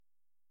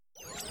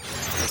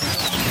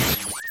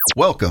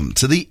Welcome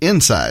to the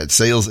Inside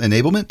Sales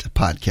Enablement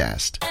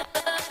Podcast.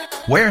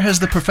 Where has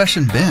the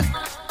profession been?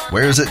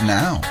 Where is it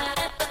now?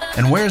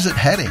 And where is it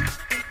heading?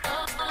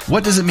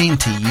 What does it mean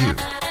to you,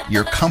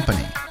 your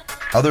company,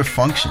 other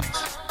functions,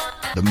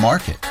 the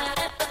market?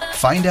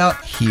 Find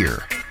out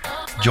here.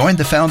 Join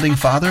the founding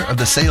father of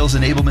the sales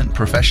enablement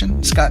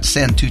profession, Scott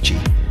Santucci,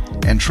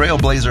 and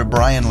trailblazer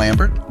Brian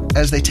Lambert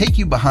as they take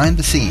you behind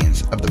the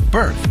scenes of the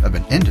birth of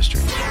an industry.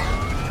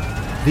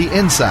 The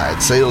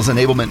Inside Sales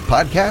Enablement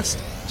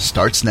Podcast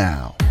starts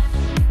now.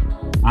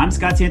 I'm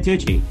Scott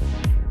Santucci.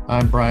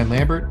 I'm Brian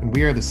Lambert, and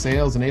we are the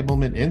Sales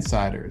Enablement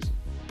Insiders.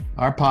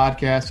 Our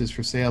podcast is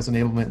for sales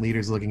enablement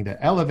leaders looking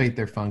to elevate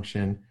their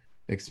function,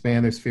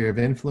 expand their sphere of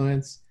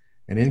influence,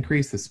 and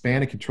increase the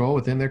span of control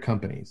within their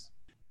companies.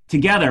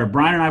 Together,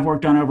 Brian and I have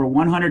worked on over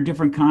 100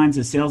 different kinds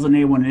of sales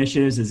enablement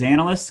initiatives as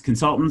analysts,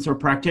 consultants, or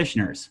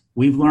practitioners.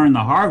 We've learned the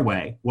hard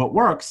way what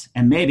works,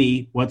 and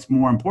maybe what's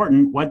more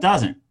important, what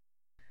doesn't.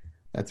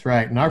 That's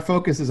right, and our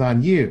focus is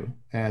on you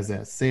as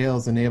a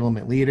sales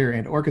enablement leader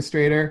and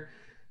orchestrator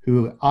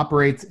who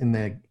operates in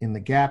the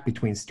gap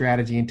between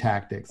strategy and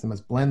tactics and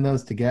must blend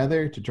those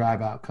together to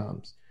drive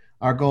outcomes.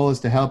 Our goal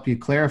is to help you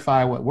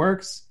clarify what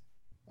works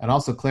and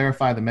also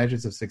clarify the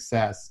measures of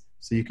success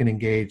so you can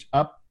engage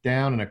up,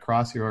 down, and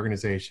across your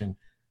organization.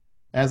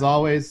 As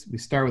always, we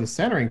start with a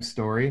centering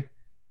story.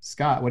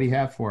 Scott, what do you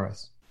have for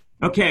us?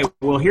 Okay,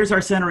 well, here's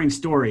our centering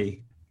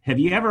story. Have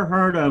you ever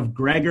heard of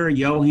Gregor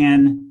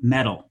Johann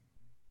Medal?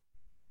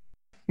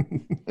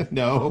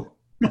 No.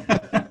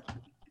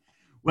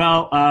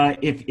 Well,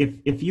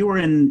 if you were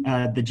in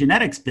the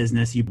genetics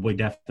business, you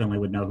definitely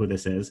would know who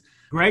this is.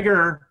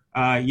 Gregor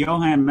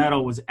Johann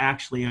Medal was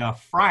actually a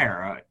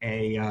friar,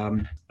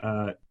 a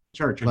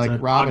church. It's like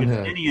Robin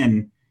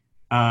Augustinian,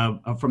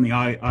 from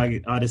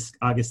the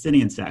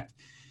Augustinian sect.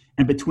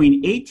 And between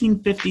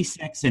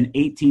 1856 and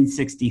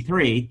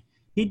 1863,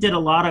 he did a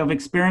lot of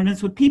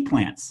experiments with pea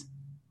plants.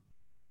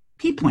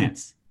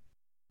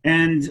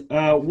 And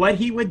what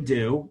he would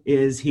do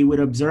is he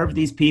would observe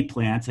these pea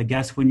plants. I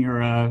guess when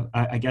you're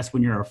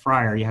a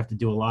friar, you have to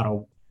do a lot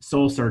of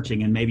soul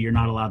searching, and maybe you're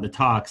not allowed to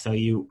talk, so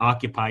you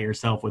occupy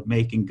yourself with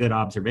making good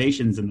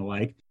observations and the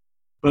like.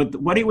 But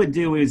what he would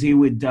do is he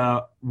would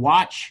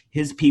watch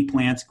his pea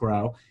plants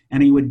grow,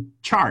 and he would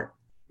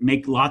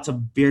make lots of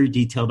very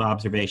detailed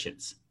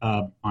observations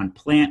on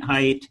plant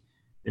height,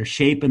 their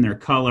shape and their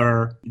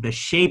color, the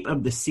shape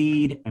of the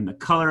seed and the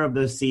color of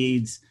those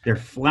seeds, their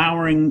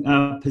flowering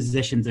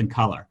positions and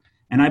color.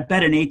 And I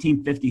bet in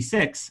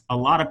 1856, a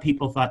lot of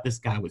people thought this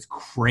guy was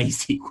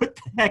crazy. What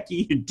the heck are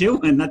you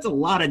doing? That's a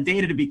lot of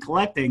data to be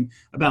collecting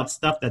about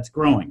stuff that's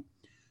growing.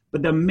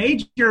 But the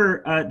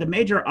major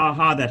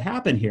aha that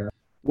happened here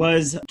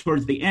was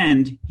towards the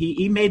end,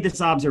 he made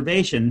this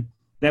observation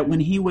that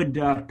when he would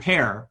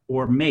pair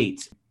or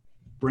mate,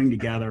 bring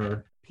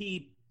together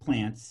pea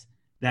plants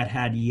that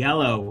had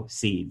yellow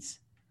seeds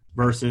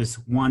versus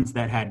ones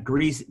that had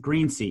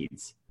green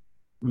seeds,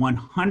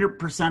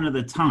 100% of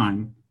the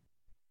time,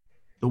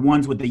 the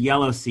ones with the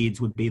yellow seeds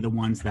would be the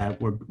ones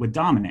that would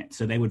dominate.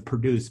 So they would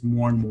produce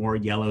more and more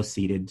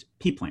yellow-seeded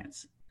pea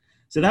plants.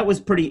 So that was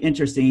pretty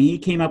interesting. He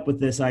came up with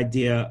this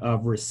idea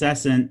of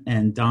recessive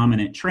and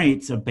dominant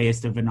traits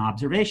based on an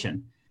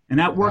observation. And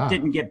that work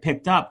didn't get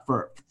picked up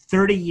for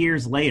 30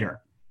 years later.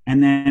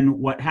 And then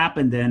what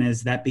happened then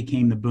is that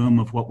became the boom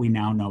of what we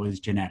now know as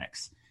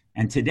genetics.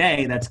 And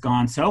today that's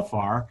gone so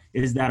far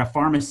is that a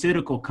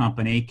pharmaceutical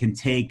company can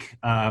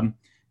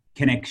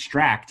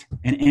extract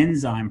an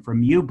enzyme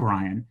from you,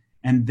 Brian,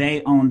 and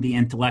they own the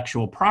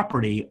intellectual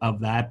property of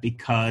that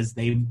because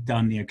they've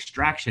done the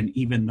extraction,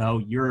 even though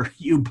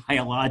you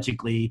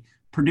biologically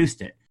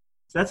produced it.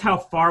 So that's how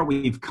far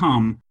we've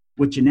come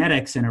with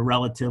genetics in a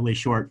relatively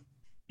short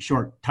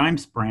time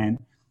span.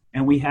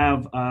 And we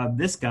have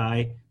this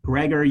guy,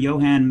 Gregor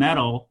Johann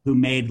Medal, who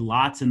made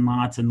lots and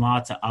lots and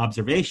lots of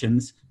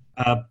observations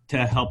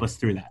to help us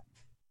through that.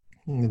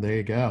 There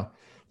you go.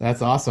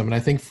 That's awesome. And I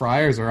think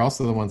Friars are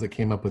also the ones that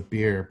came up with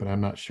beer, but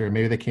I'm not sure.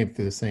 Maybe they came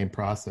through the same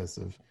process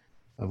of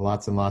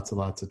lots and lots and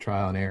lots of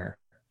trial and error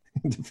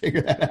to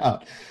figure that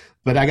out.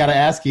 But I got to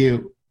ask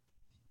you,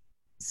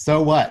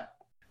 so what?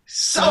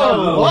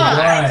 So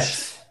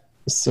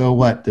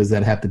what does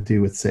that have to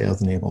do with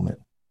sales enablement?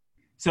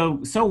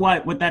 So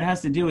what that has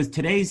to do is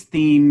today's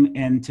theme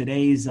and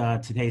today's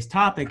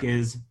topic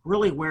is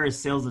really where is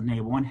sales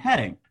enablement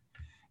heading?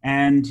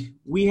 And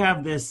we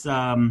have this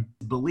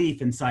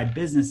belief inside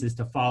businesses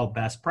to follow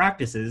best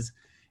practices,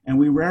 and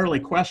we rarely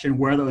question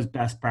where those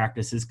best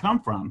practices come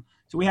from.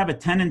 So we have a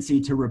tendency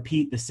to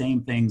repeat the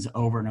same things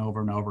over and over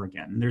and over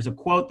again. And there's a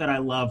quote that I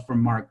love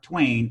from Mark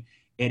Twain: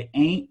 "It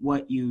ain't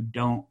what you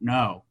don't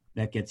know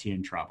that gets you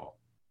in trouble.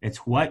 It's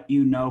what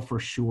you know for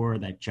sure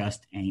that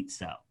just ain't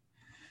so."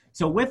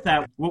 So with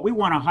that, what we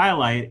want to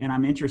highlight, and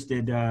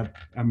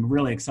I'm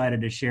really excited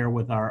to share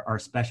with our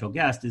special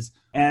guest, is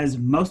as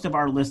most of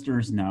our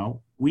listeners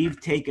know, we've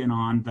taken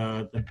on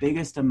the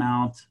biggest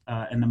amount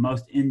and the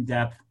most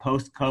in-depth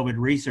post-COVID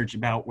research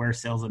about where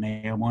sales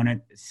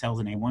enablement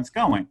is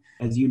going.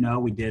 As you know,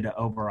 we did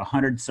over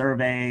 100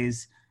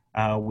 surveys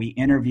We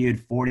interviewed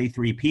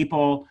 43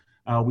 people.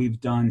 We've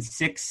done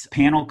 6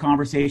 panel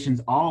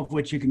conversations, all of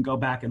which you can go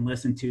back and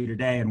listen to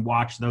today and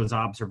watch those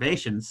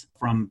observations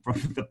from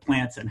the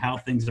plants and how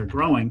things are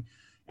growing.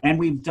 And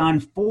we've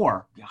done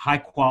 4 high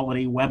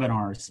quality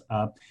webinars.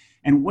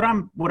 And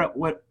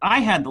what I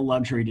had the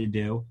luxury to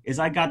do is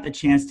I got the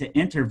chance to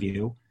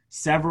interview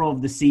several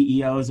of the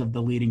CEOs of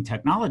the leading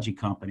technology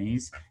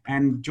companies.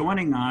 And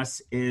joining us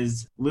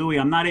is Louis.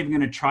 I'm not even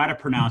going to try to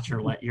pronounce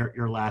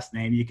your last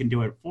name. You can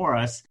do it for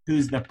us.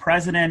 Who's the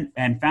president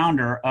and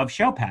founder of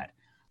Showpad.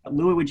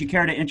 Louis, would you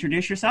care to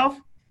introduce yourself?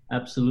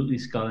 Absolutely,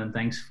 Scott, and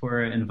thanks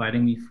for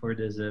inviting me for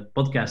this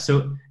podcast.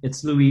 So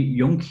it's Louis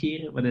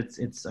Jonker, but it's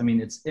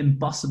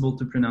impossible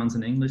to pronounce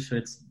in English, so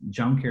it's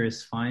Jonker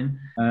is fine.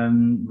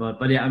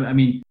 But yeah,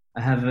 I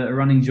have a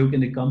running joke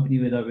in the company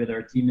with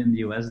our team in the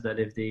US that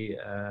if they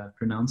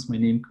pronounce my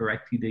name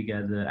correctly, they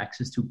get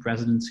access to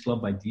President's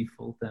Club by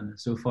default. And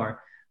so far,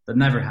 that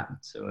never happened.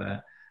 So,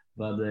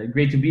 but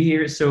great to be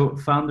here. So,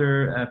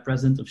 founder,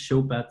 president of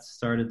Showpad,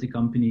 started the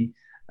company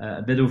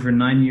a bit over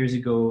 9 years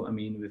ago.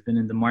 We've been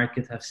in the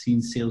market, have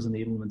seen sales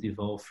enablement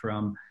evolve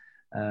from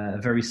a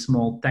very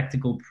small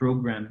tactical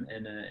program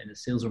in a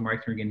sales or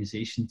marketing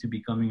organization to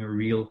becoming a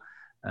real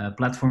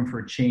platform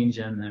for change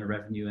and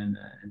revenue in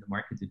the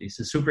market today.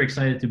 So super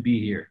excited to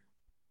be here.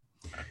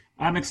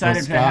 I'm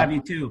excited to have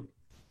you too.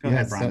 Go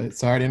ahead, Brian.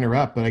 Sorry to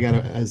interrupt, but I got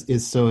to,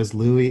 is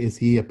Louis, is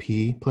he a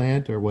pea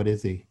plant or what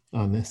is he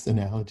on this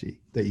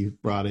analogy that you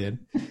brought in?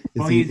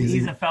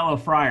 He's a fellow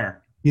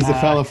friar. He's a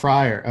fellow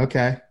friar.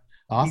 Okay.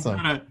 Awesome.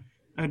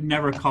 I'd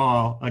never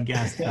call a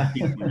guest a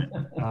pea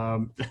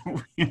plant.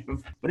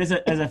 But as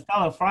a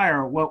fellow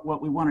friar,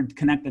 what we wanted to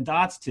connect the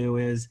dots to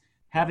is,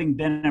 having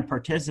been a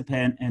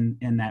participant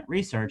in that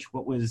research,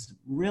 what was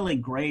really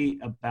great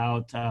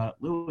about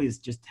Louis is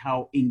just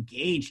how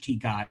engaged he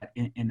got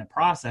in the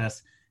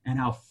process and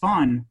how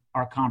fun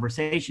our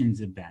conversations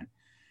have been.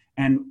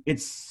 And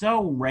it's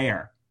so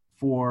rare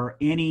for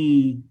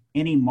any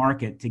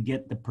market to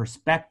get the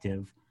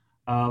perspective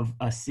of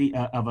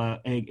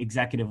a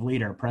executive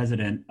leader,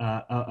 president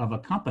of a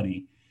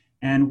company.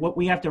 And what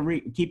we have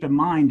to keep in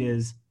mind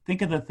is,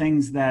 think of the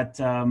things that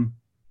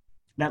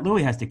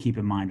Louis has to keep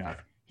in mind of.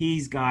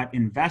 He's got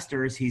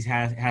investors he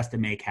has to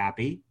make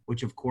happy,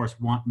 which of course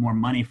want more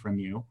money from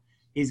you.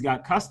 He's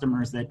got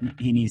customers that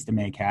he needs to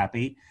make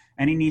happy,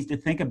 and he needs to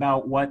think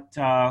about what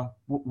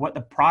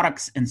the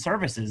products and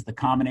services, the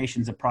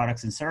combinations of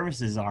products and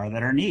services are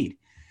that are need.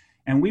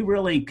 And we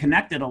really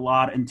connected a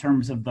lot in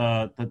terms of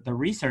the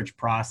research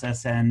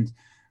process, and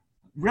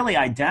really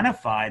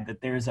identified that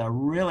there's a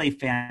really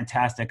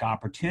fantastic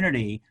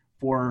opportunity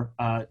for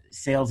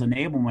sales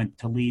enablement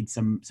to lead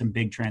some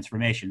big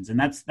transformations. And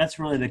that's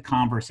really the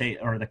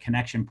conversation or the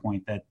connection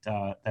point that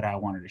I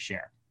wanted to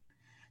share.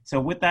 So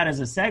with that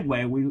as a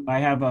segue, I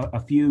have a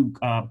few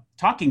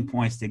talking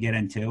points to get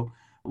into.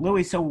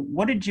 Louis, so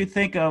what did you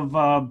think of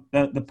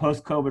the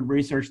post-COVID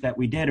research that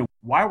we did?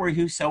 Why were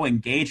you so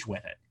engaged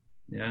with it?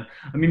 Yeah,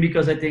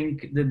 because I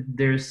think that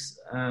there's,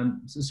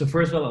 so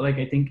first of all, I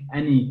think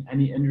any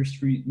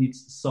industry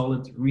needs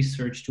solid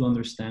research to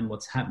understand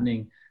what's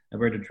happening and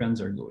where the trends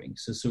are going.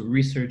 So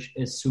research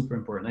is super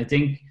important. I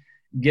think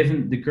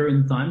given the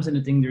current times, and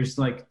I think there's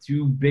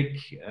 2 big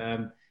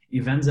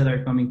events that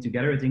are coming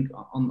together. I think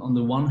on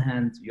the one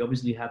hand, you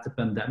obviously had the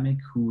pandemic,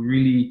 who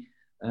really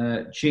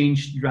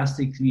changed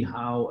drastically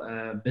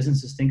how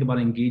businesses think about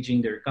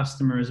engaging their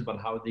customers,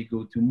 about how they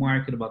go to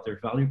market, about their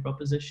value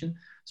proposition.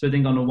 So I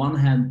think on the one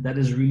hand, that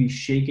is really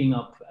shaking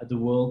up the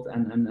world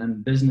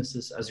and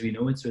businesses as we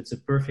know it. So it's a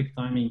perfect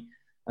timing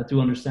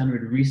to understand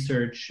with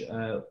research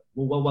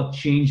what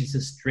changes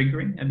is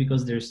triggering, and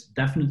because there's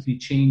definitely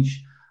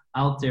change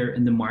out there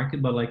in the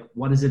market, but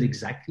what is it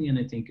exactly? And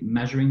I think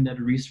measuring that,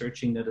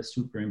 researching that is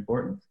super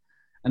important.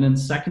 And then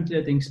secondly,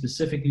 I think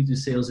specifically to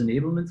sales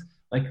enablement,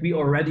 we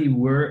already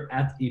were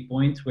at a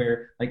point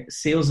where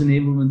sales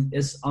enablement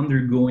is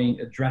undergoing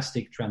a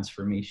drastic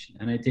transformation.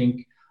 And I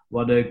think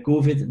what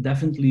COVID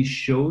definitely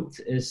showed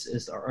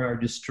are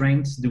the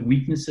strengths, the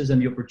weaknesses, and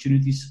the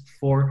opportunities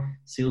for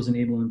sales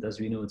enablement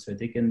as we know it. So I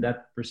think in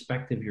that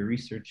perspective, your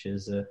research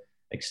is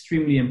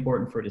extremely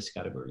important for this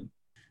category.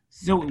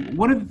 So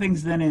one of the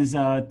things then is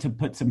to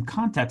put some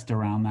context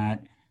around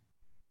that.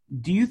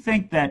 Do you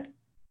think that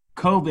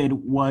COVID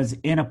was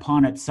in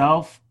upon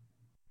itself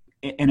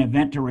an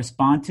event to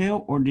respond to,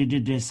 or did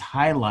it just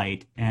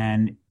highlight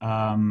and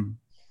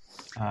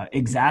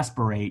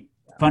exasperate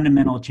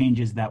fundamental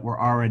changes that were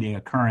already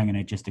occurring and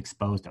it just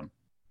exposed them?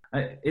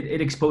 It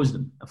exposed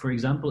them. For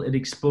example, it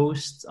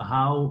exposed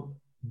how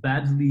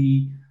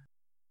badly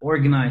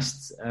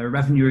organized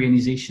revenue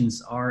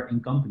organizations are in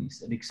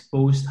companies. It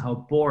exposed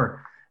how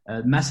poor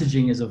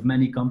messaging is of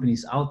many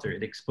companies out there.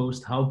 It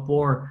exposed how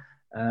poor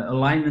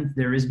alignment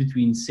there is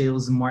between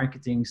sales,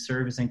 marketing,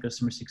 service, and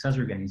customer success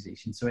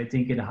organizations. So I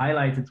think it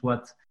highlighted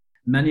what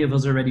many of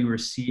us already were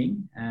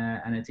seeing,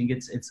 and I think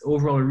it's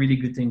overall a really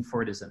good thing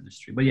for this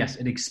industry. But yes,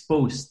 it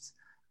exposed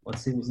what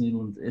sales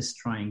enablement is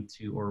trying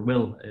to or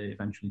will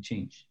eventually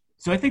change.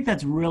 So I think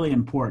that's really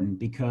important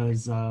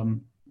because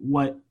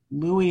what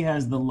Louis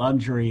has the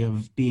luxury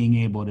of being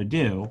able to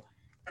do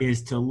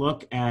is to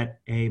look at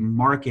a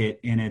market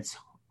in its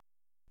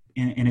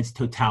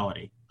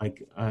totality,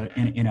 like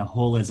in a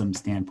holism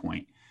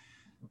standpoint.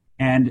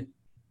 And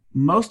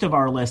most of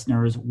our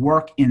listeners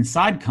work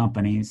inside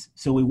companies,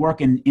 so we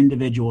work in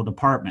individual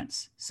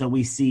departments. So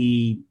we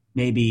see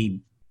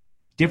maybe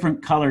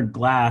different colored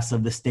glass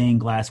of the stained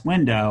glass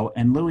window,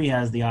 and Louis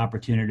has the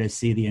opportunity to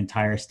see the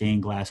entire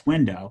stained glass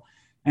window.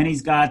 And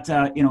he's got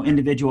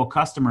individual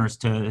customers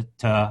to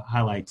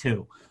highlight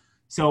too.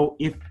 So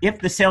if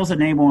the sales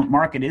enablement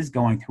market is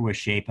going through a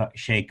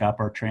shake up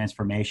or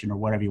transformation or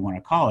whatever you want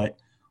to call it,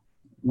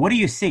 what do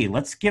you see?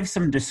 Let's give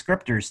some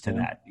descriptors to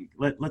that.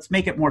 Let's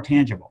make it more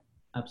tangible.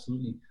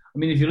 Absolutely. I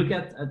mean, if you look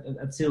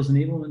at sales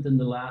enablement in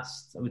the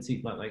last, I would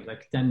say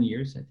like 10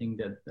 years, I think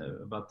that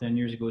about 10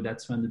 years ago,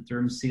 that's when the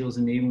term sales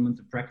enablement,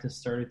 the practice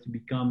started to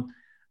become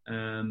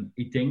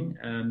a thing.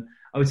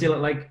 I would say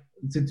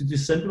to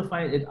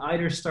simplify it, it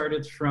either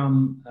started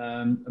from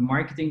a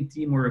marketing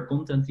team or a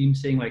content team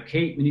saying like,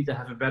 hey, we need to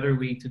have a better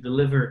way to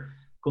deliver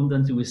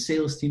content to a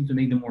sales team to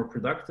make them more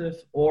productive,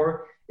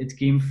 or it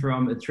came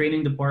from a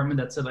training department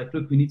that said like,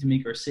 look, we need to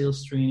make our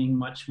sales training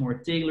much more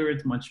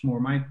tailored, much more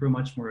micro,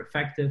 much more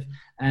effective.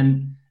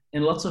 And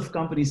in lots of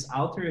companies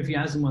out there, if you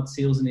ask them what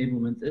sales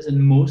enablement is, in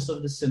most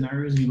of the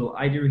scenarios, you will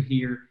either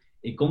hear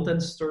a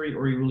content story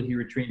or you will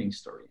hear a training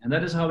story. And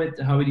that is how it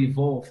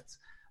evolved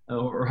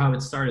or how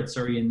it started,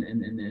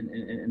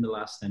 in the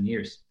last 10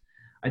 years.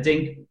 I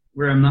think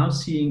where I'm now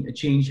seeing a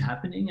change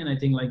happening, and I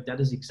think like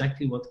that is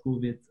exactly what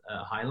COVID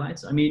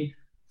highlights. I mean,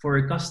 for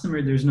a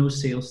customer, there's no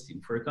sales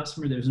team. For a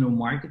customer, there's no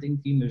marketing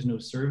team. There's no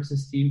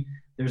services team.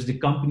 There's the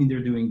company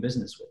they're doing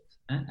business with.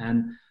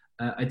 And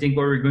I think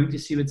what we're going to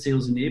see with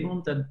sales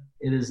enablement, that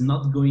it is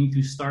not going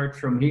to start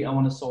from, hey, I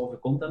want to solve a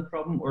content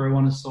problem or I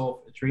want to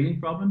solve a training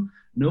problem.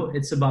 No,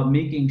 it's about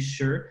making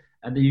sure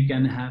that you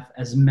can have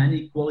as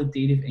many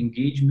qualitative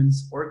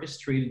engagements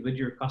orchestrated with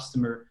your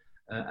customer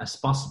as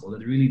possible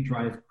that really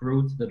drive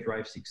growth, that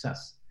drive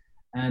success.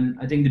 And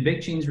I think the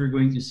big change we're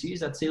going to see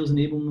is that sales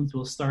enablement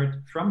will start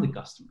from the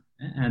customer.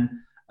 And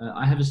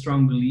I have a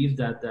strong belief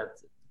that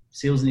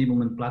sales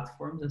enablement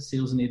platforms, that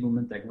sales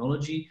enablement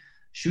technology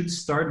should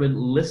start with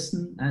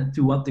listen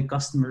to what the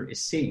customer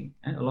is saying.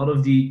 And a lot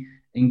of the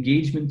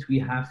engagement we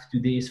have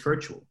today is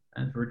virtual,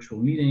 virtual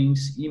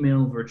meetings,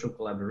 email, virtual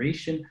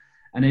collaboration.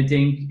 And I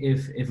think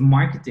if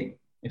marketing,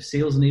 if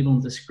sales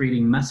enablement is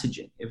creating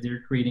messaging, if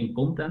they're creating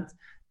content,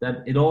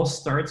 that it all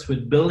starts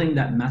with building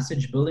that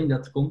message, building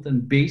that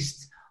content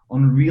based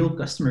on real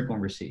customer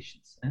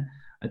conversations.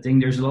 I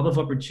think there's a lot of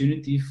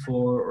opportunity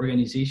for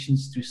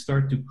organizations to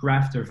start to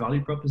craft their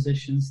value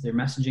propositions, their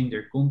messaging,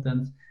 their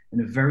content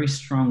in a very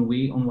strong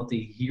way on what they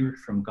hear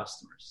from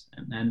customers.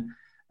 And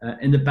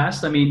in the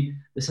past, I mean,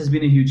 this has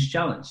been a huge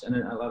challenge.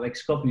 And like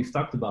Scott, we've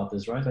talked about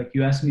this, right? Like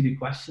you asked me the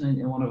question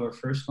in one of our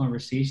first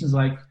conversations,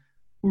 like,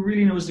 who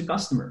really knows the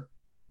customer?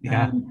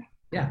 Yeah.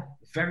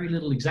 Very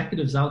little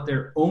executives out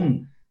there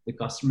own the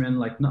customer, and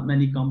like not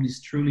many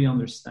companies truly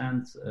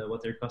understand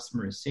what their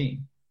customer is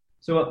saying.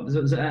 So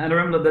and I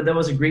remember that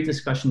was a great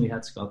discussion we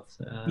had, Scott.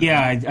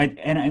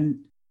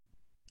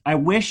 I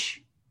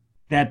wish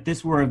that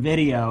this were a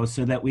video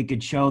so that we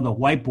could show the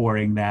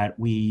whiteboarding that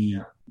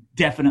we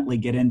definitely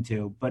get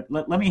into. But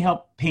let me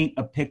help paint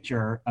a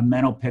picture, a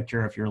mental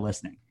picture, if you're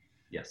listening.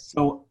 Yes.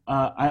 So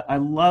I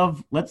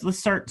love, let's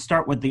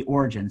start with the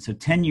origin. So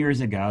 10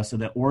 years ago, so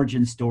the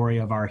origin story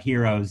of our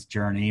hero's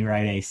journey,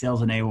 right? A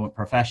sales enablement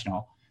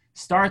professional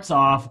starts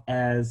off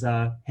as,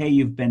 hey,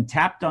 you've been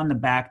tapped on the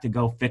back to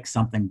go fix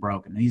something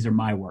broken. These are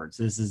my words.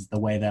 This is the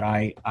way that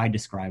I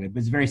describe it, but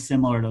it's very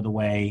similar to the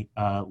way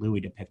Louis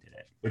depicted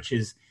it, which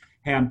is,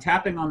 hey, I'm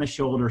tapping on the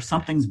shoulder,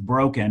 something's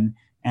broken,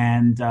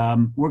 and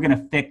we're going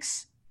to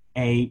fix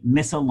a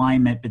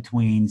misalignment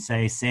between,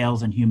 say,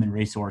 sales and human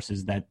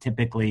resources that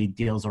typically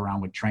deals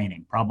around with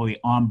training, probably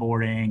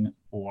onboarding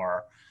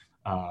or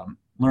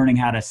learning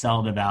how to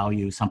sell the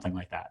value, something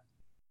like that.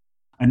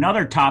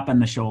 Another tap on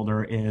the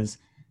shoulder is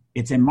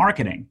it's in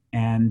marketing.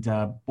 And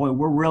boy,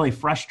 we're really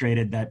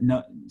frustrated that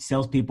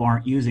salespeople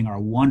aren't using our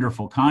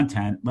wonderful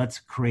content. Let's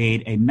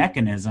create a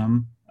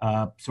mechanism,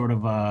 sort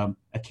of a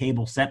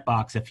cable set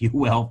box, if you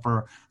will,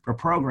 for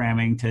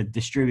programming to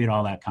distribute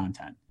all that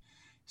content.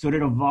 So it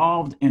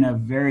evolved in a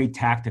very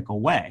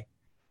tactical way.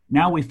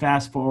 Now we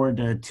fast forward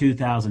to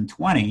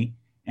 2020,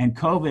 and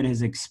COVID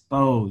has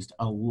exposed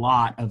a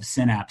lot of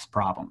synapse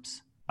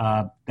problems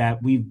that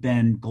we've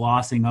been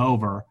glossing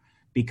over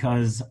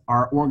because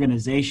our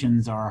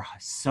organizations are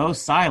so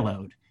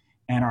siloed,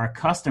 and our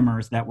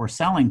customers that we're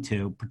selling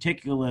to,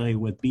 particularly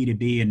with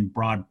B2B and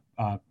broad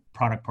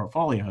product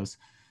portfolios,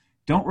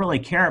 don't really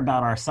care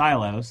about our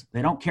silos.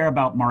 They don't care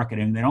about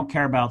marketing. They don't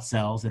care about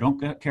sales. They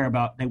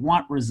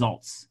want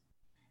results.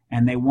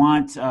 And they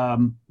want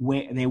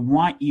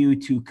you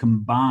to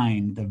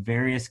combine the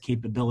various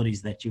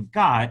capabilities that you've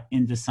got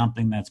into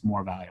something that's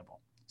more valuable.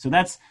 So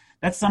that's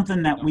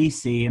something that we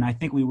see, and I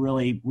think we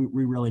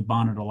really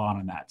bonded a lot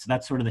on that. So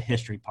that's sort of the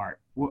history part.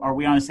 Are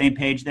we on the same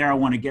page there? I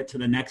want to get to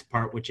the next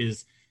part, which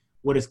is,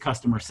 what does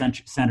customer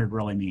centered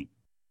really mean?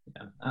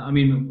 Yeah, I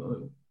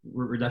mean,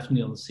 we're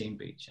definitely on the same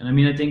page. And I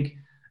mean, I think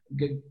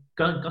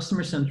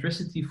customer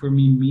centricity for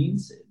me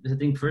means, I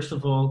think, first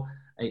of all,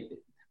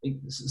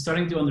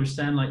 starting to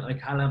understand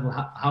like high level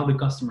how the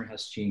customer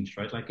has changed,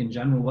 right? Like in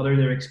general, what are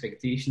their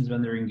expectations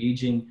when they're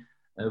engaging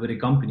with a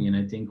company? And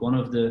I think one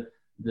of the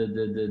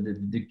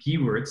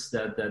keywords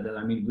that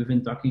I mean we've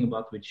been talking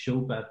about with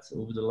Showpad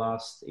over the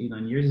last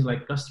 8-9 years is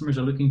like customers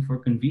are looking for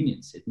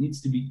convenience. It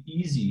needs to be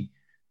easy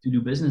to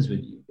do business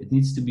with you. It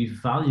needs to be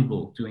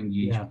valuable to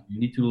engage with you. You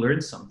need to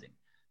learn something.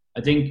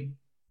 I think,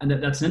 and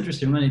that's an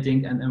interesting one, I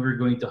think, and we're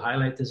going to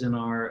highlight this in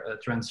our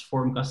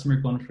Transform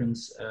Customer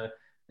Conference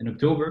in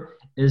October,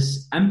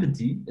 is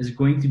empathy is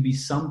going to be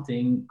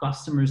something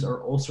customers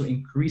are also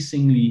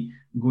increasingly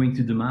going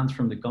to demand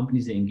from the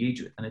companies they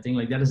engage with. And I think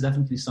like that is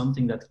definitely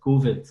something that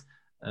COVID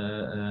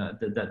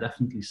that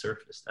definitely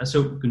surfaced.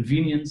 So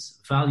convenience,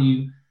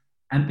 value,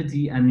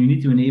 empathy, and you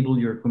need to enable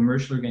your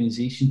commercial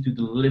organization to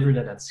deliver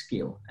that at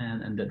scale.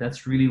 And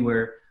that's really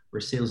where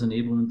sales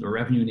enablement or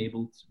revenue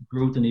enabled,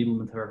 growth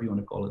enablement, however you want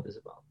to call it, is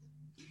about.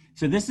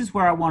 So this is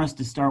where I want us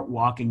to start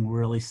walking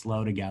really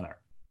slow together.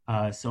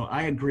 So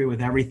I agree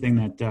with everything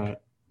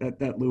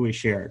that Louis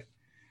shared.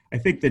 I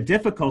think the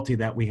difficulty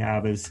that we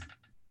have is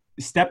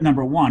step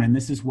number one, and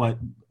this is what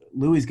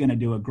Louis is going to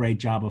do a great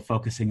job of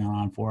focusing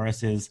on for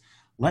us, is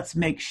let's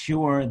make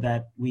sure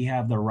that we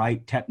have the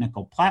right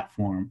technical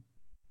platform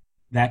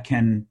that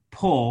can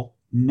pull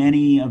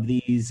many of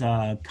these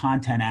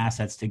content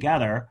assets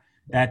together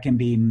that can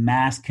be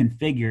mass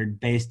configured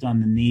based on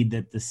the need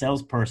that the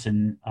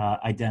salesperson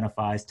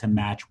identifies to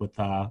match with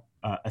a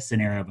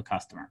scenario of a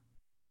customer.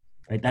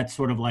 Right? That's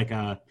sort of like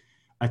a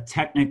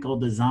technical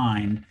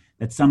design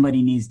that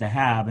somebody needs to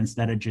have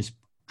instead of just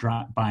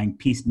buying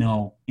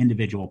piecemeal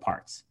individual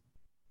parts.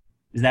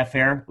 Is that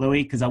fair,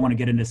 Louis? Because I want to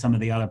get into some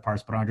of the other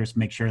parts, but I'll just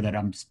make sure that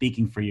I'm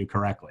speaking for you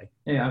correctly.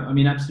 Yeah, I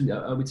mean, absolutely.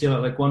 I would say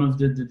like one of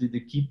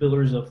the key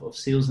pillars of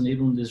sales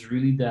enablement is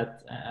really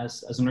that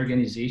as an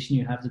organization,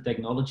 you have the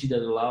technology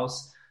that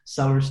allows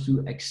sellers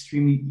to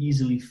extremely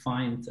easily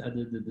find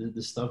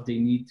the stuff they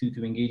need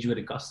to engage with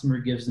a customer,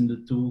 gives them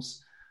the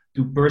tools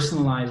to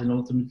personalize and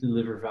ultimately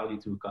deliver value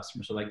to a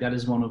customer. So like that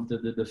is one of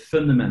the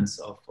fundaments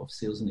of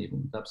sales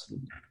enablement,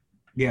 absolutely.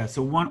 Yeah,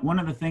 so one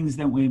of the things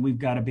that we've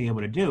got to be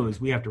able to do is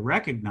we have to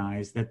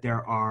recognize that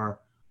there are,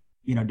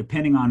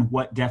 depending on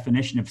what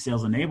definition of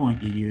sales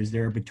enablement you use,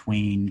 there are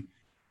between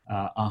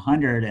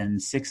 100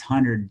 and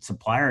 600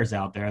 suppliers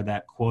out there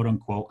that quote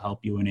unquote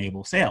help you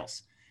enable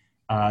sales.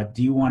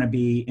 Do you want to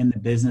be in the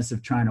business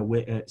of trying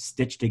to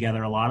stitch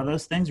together a lot of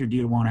those things, or do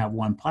you want to have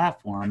one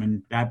platform?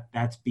 And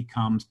that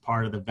becomes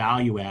part of the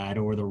value add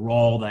or the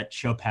role that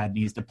Showpad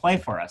needs to play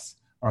for us,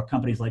 or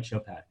companies like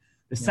Showpad.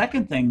 The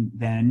second thing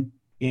then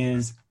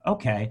is,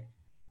 okay,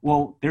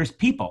 well, there's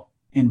people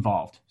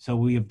involved. So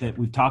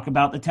we've talked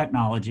about the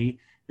technology,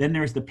 then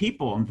there's the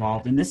people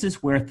involved, and this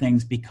is where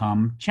things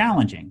become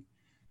challenging.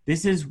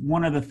 This is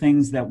one of the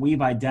things that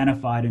we've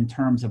identified in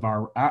terms of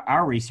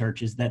our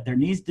research, is that there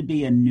needs to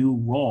be a new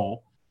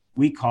role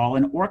we call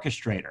an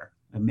orchestrator.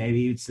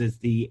 Maybe it's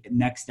the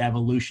next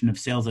evolution of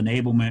sales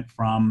enablement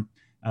from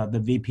the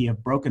VP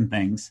of broken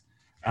things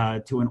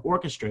to an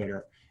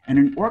orchestrator. And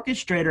an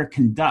orchestrator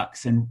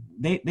conducts, and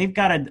they've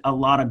got a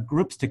lot of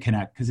groups to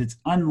connect, because it's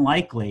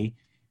unlikely,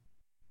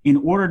 in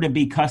order to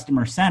be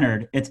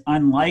customer-centered, it's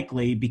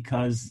unlikely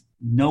because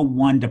no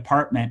one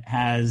department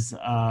has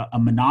a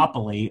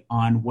monopoly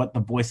on what the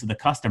voice of the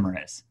customer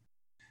is.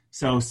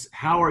 So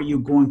how are you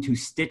going to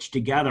stitch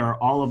together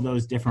all of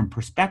those different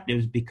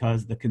perspectives?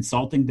 Because the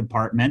consulting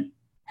department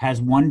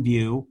has one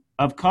view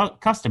of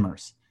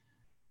customers.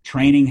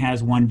 Training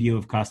has one view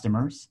of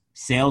customers.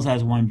 Sales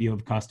has one view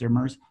of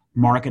customers.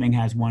 Marketing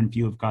has one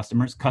view of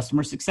customers.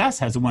 Customer success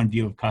has one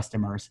view of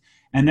customers.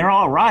 And they're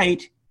all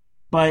right,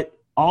 but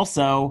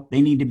also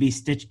they need to be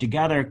stitched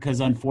together,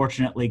 because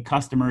unfortunately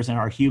customers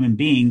are human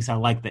beings. I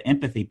like the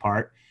empathy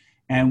part.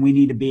 And we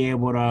need to be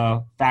able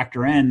to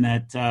factor in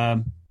that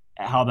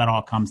how that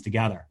all comes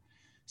together.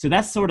 So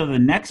that's sort of the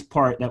next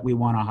part that we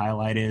want to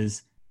highlight,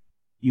 is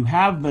you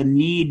have the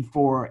need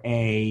for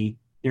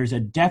there's a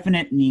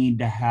definite need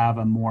to have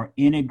a more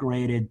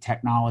integrated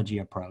technology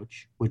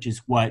approach, which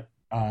is what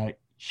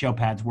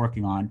Showpad's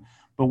working on.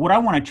 But what I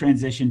want to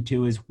transition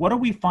to is, what are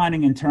we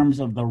finding in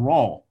terms of the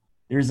role?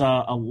 There's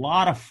a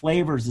lot of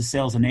flavors of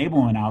sales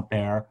enablement out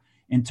there,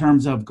 in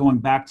terms of going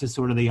back to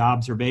sort of the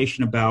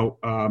observation about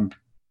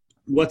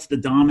what's the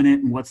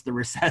dominant and what's the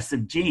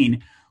recessive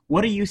gene.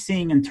 What are you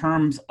seeing in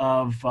terms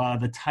of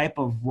the type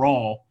of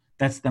role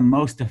that's the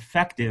most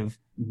effective,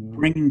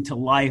 bringing to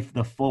life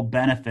the full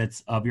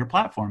benefits of your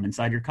platform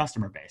inside your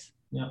customer base?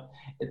 Yeah,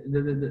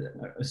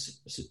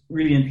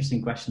 really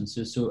interesting question.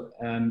 So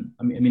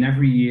I mean,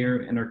 every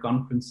year in our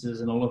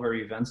conferences and all of our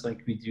events,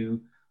 like we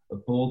do a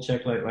poll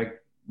check,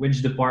 like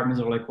which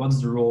departments, or like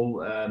what's the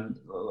role,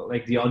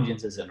 like the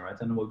audience is in, right?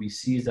 And what we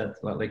see is that,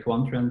 like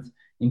one trend,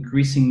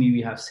 increasingly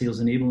we have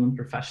sales enablement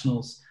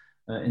professionals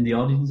in the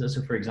audience.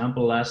 So for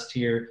example, last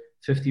year,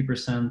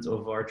 50%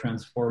 of our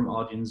Transform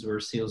audience were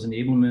sales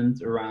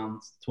enablement,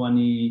 around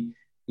 20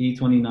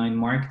 A29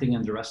 marketing,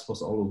 and the rest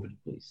was all over the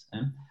place.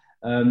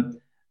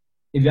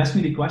 If you ask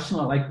me the question,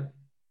 like,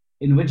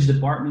 in which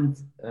department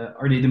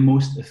are they the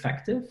most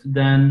effective?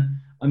 Then,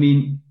 I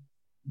mean,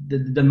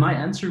 my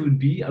answer would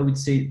be, I would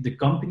say the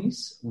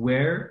companies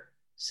where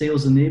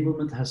sales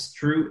enablement has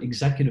true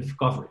executive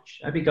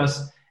coverage.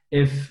 Because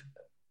if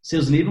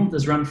sales enablement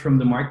is run from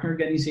the marketing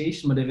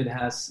organization, but if it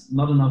has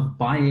not enough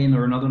buy-in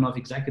or not enough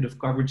executive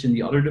coverage in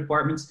the other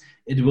departments,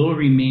 it will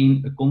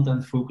remain a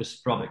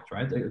content-focused product,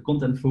 right? A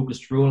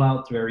content-focused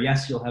rollout where,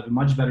 yes, you'll have a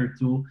much better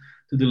tool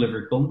to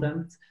deliver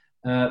content,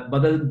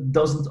 but it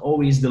doesn't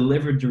always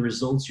deliver the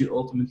results you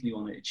ultimately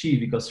want to achieve.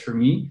 Because for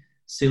me,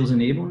 sales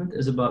enablement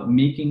is about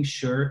making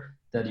sure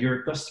that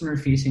your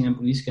customer-facing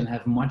employees can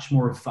have much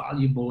more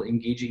valuable,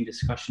 engaging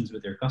discussions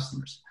with their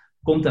customers.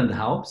 Content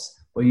helps,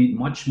 but you need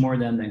much more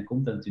than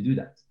content to do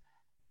that.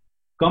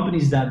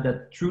 Companies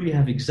that truly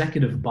have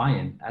executive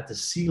buy-in at the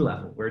C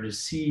level, where the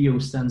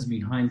CEO stands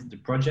behind the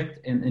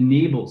project and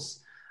enables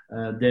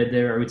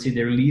I would say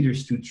their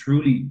leaders to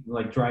truly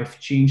like drive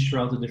change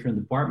throughout the different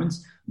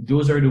departments,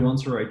 those are the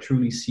ones where I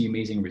truly see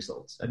amazing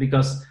results.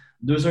 Because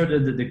those are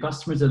the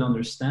customers that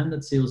understand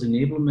that sales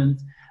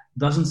enablement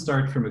doesn't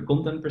start from a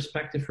content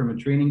perspective, from a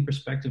training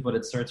perspective, but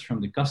it starts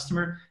from the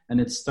customer, and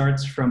it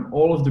starts from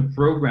all of the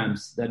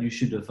programs that you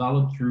should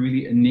develop to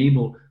really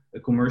enable a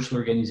commercial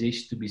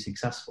organization to be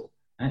successful.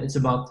 It's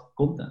about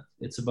content,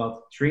 it's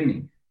about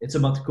training, it's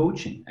about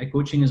coaching.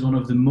 Coaching is one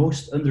of the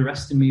most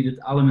underestimated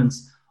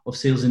elements of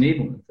sales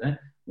enablement.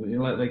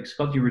 Like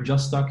Scott, you were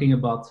just talking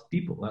about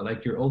people.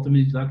 Like you're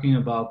ultimately talking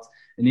about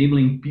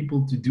enabling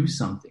people to do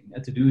something,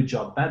 to do a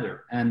job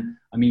better. And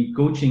I mean,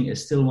 coaching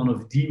is still one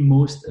of the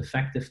most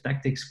effective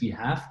tactics we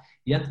have,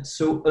 yet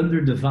so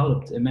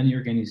underdeveloped in many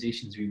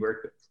organizations we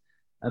work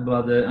with.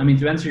 But I mean,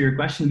 to answer your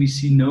question, we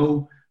see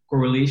no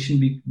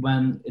correlation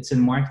when it's in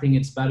marketing,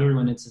 it's better.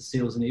 When it's a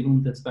sales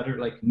enablement, it's better.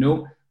 Like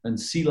no, when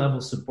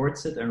C-level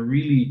supports it and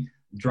really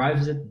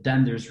drives it,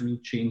 then there's real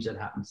change that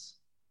happens.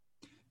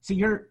 So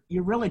you're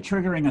really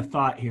triggering a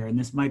thought here, and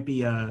this might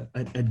be a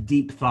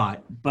deep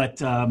thought,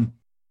 but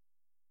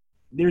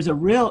there's a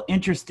real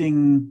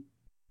interesting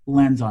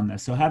lens on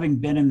this. So having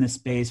been in this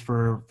space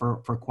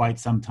for quite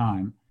some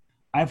time,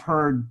 I've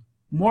heard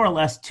more or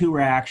less two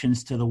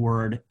reactions to the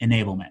word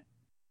enablement.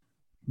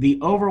 The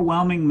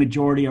overwhelming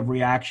majority of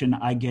reaction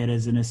I get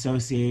is an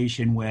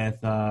association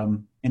with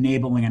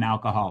enabling an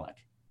alcoholic,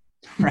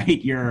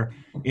 right?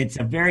 It's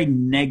a very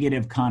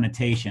negative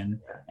connotation,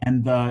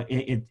 and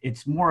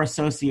it's more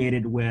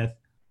associated with,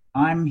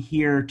 I'm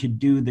here to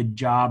do the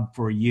job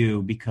for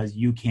you because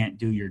you can't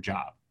do your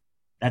job.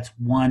 That's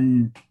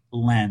one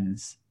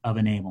lens of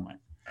enablement.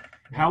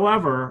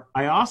 However,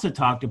 I also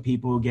talk to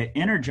people who get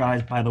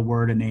energized by the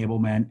word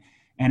enablement,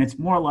 and it's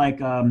more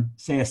like,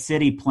 say, a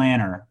city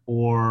planner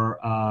or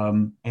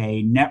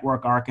a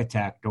network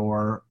architect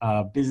or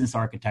a business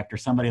architect or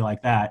somebody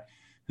like that,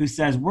 who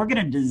says, we're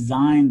going to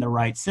design the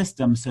right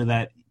system so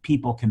that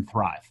people can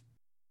thrive.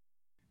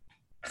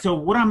 So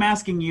what I'm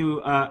asking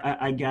you,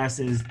 I guess,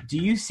 is do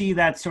you see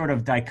that sort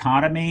of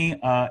dichotomy?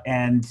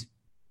 And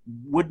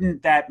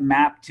wouldn't that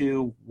map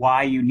to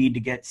why you need to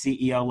get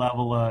CEO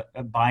level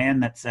buy-in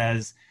that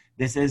says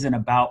this isn't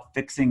about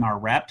fixing our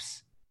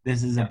reps?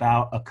 This is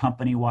about a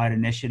company-wide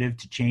initiative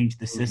to change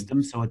the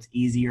system so it's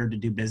easier to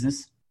do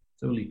business?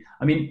 Totally.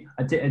 I mean,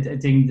 I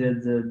think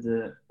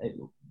the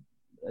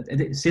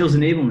sales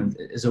enablement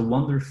is a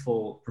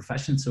wonderful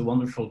profession. It's a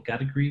wonderful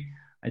category.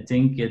 I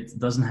think it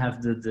doesn't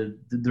have the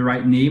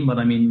right name, but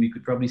I mean, we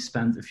could probably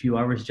spend a few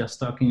hours just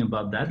talking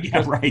about that.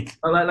 Yeah, right.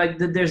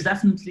 There's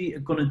definitely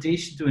a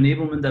connotation to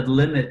enablement that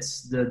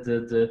limits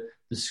the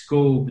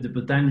scope, the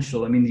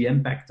potential. I mean, the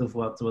impact of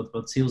what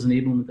sales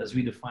enablement, as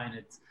we define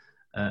it,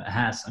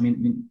 has. I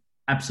mean,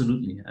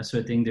 absolutely. So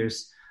I think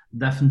there's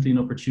definitely an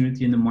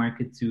opportunity in the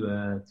market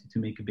to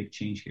make a big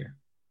change here.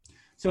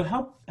 So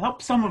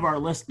help some of our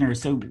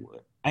listeners. So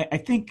I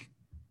think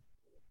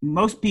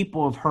most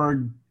people have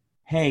heard,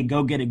 hey,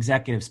 go get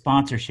executive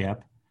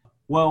sponsorship.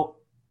 Well,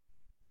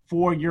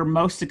 for your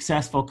most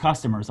successful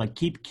customers, like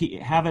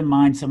have in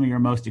mind some of your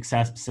most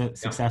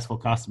successful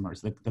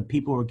customers, the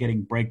people who are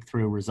getting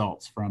breakthrough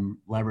results from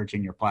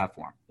leveraging your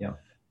platform. Yeah.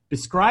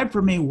 Describe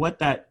for me what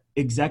that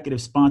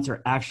executive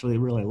sponsor actually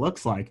really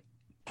looks like,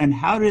 and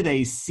how do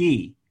they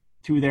see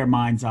through their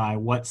mind's eye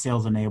what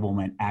sales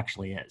enablement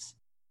actually is?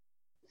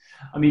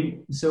 I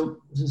mean, so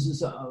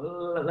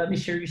let me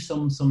share you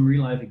some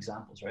real life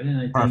examples, right? And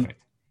I think Perfect.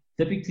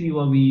 Typically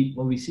what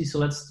we see, so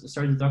let's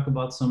start to talk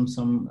about some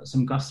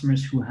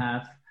customers who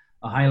have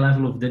a high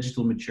level of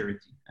digital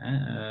maturity.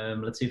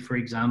 Let's say, for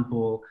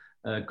example,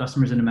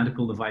 customers in the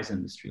medical device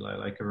industry,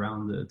 like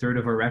around a third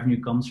of our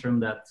revenue comes from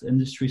that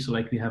industry. So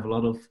like we have a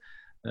lot of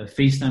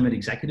face time with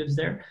executives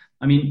there.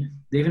 I mean,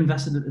 they've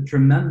invested a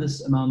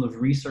tremendous amount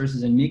of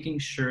resources in making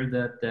sure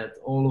that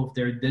all of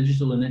their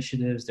digital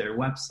initiatives, their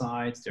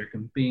websites, their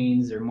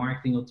campaigns, their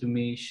marketing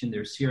automation,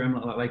 their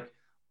CRM, like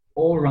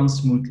all run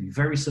smoothly,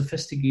 very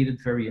sophisticated,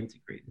 very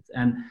integrated.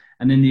 And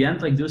in the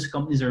end, like those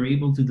companies are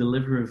able to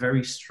deliver a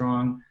very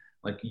strong,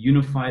 like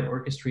unified,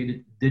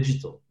 orchestrated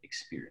digital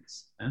experience.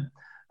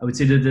 I would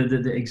say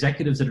the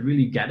executives that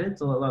really get it,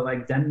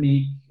 like then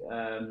make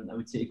I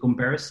would say a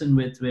comparison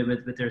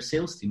with their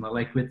sales team, or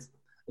like with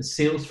a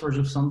sales force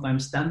of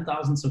sometimes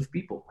 10,000s of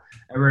people,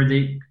 where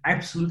they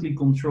absolutely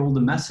control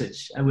the message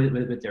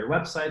with their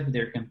website, with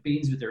their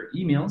campaigns, with their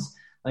emails.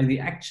 Like they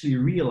actually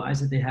realize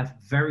that they have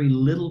very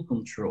little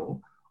control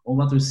on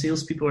what those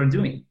salespeople are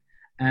doing.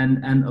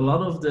 And a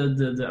lot of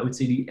the I would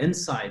say the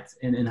insight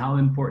in how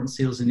important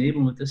sales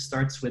enablement is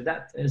starts with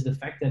that, is the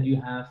fact that you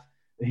have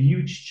a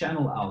huge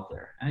channel out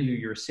there,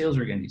 your sales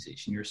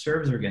organization, your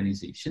service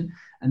organization,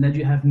 and that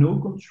you have no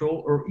control,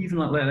 or even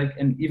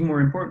and even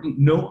more importantly,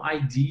 no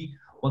idea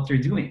what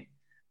they're doing.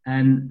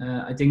 And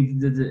I think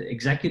the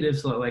executives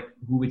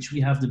which we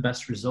have the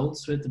best results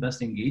with, the best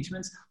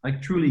engagements,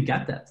 like truly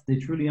get that. They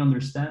truly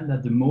understand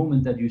that the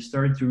moment that you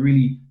start to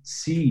really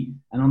see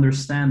and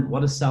understand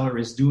what a seller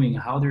is doing,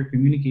 how they're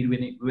communicating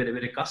with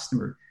a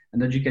customer,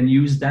 and that you can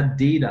use that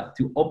data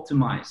to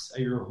optimize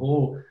your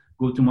whole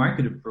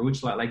go-to-market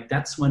approach, like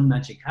that's when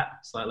magic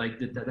happens.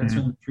 That's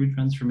when true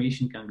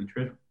transformation can be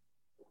driven.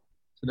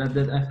 So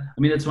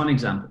that's one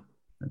example.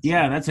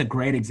 That's a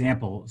great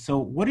example. So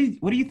what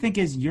do you think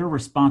is your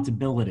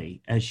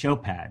responsibility as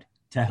Showpad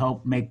to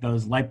help make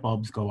those light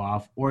bulbs go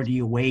off, or do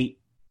you wait,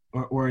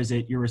 or is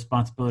it your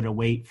responsibility to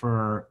wait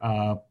for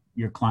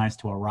your clients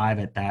to arrive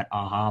at that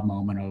aha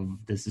moment of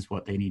this is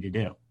what they need to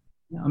do?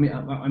 I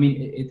mean,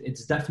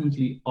 it's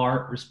definitely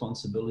our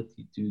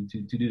responsibility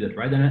to do that,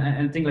 right?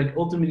 And I think like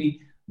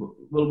ultimately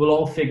we'll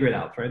all figure it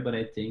out, right? But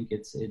I think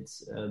it's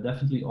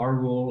definitely our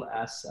role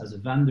as a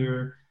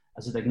vendor,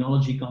 as a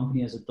technology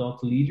company, as a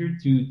thought leader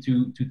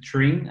to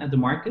train at the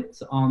market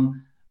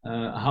on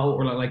how,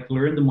 or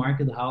learn the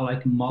market, how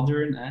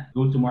modern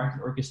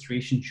go-to-market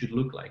orchestration should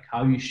look like,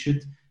 how you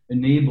should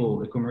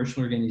enable a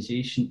commercial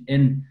organization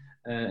in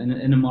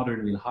a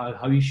modern way,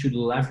 how you should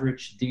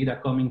leverage data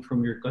coming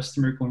from your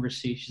customer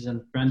conversations and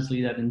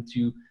translate that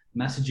into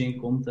messaging,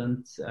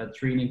 content,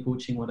 training,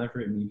 coaching, whatever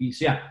it may be.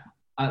 So yeah,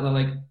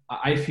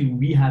 I feel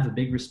we have a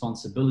big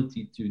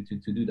responsibility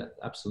to do that.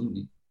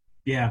 Absolutely.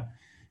 Yeah.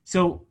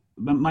 So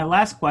my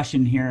last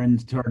question here,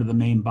 and sort of the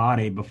main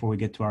body before we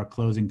get to our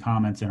closing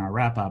comments and our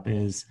wrap up,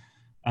 is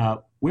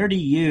where do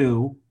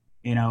you,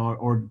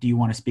 or do you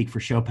want to speak for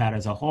Showpad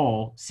as a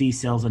whole, see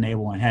sales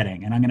enablement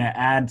heading? And I'm going to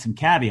add some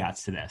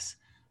caveats to this.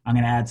 I'm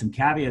going to add some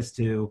caveats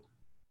to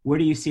where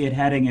do you see it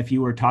heading if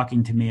you were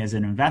talking to me as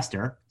an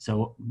investor,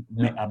 so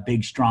a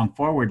big, strong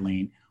forward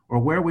lean, or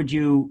where would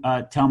you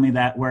tell me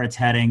that where it's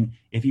heading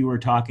if you were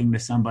talking to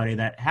somebody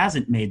that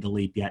hasn't made the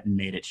leap yet and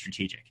made it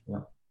strategic?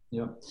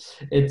 Yeah,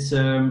 it's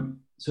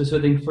so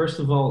I think first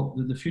of all,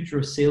 the future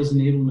of sales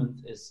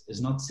enablement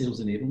is not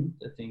sales enablement.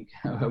 I think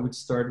I would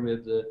start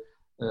with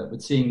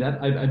saying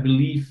that I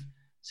believe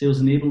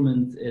sales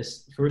enablement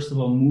is first of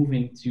all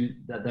moving to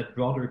that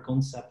broader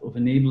concept of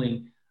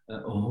enabling a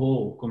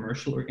whole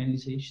commercial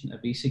organization.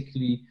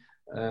 Basically,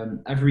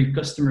 every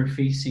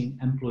customer-facing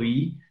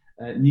employee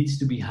needs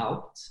to be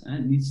helped,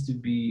 needs to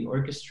be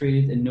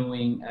orchestrated in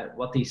knowing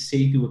what they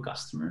say to a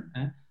customer.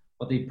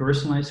 What they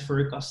personalize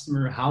for a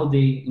customer, how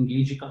they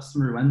engage a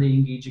customer, when they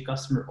engage a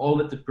customer, all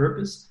with the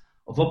purpose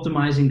of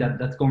optimizing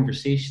that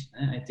conversation.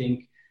 I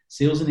think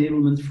sales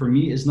enablement for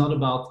me is not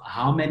about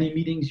how many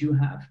meetings you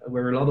have,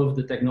 where a lot of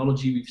the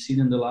technology we've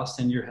seen in the last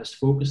 10 years has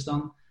focused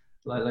on,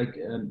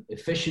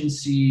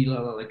 efficiency,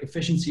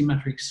 efficiency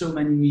metrics, so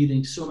many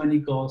meetings, so many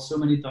calls, so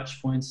many touch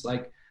points.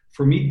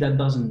 For me, that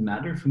doesn't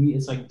matter. For me,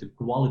 it's the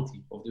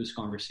quality of those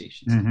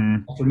conversations.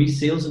 Mm-hmm. For me,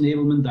 sales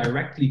enablement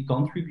directly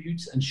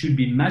contributes and should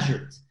be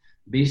measured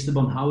based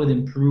upon how it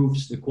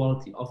improves the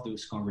quality of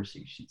those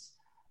conversations.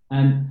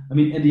 And I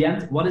mean, in the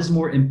end, what is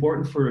more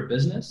important for a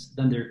business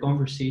than their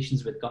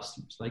conversations with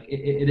customers?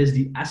 It is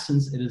the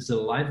essence, it is the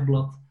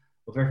lifeblood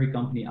of every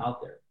company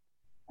out there.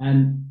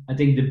 And I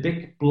think the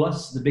big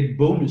plus, the big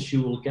bonus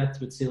you will get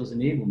with sales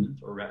enablement,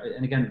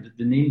 and again,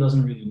 the name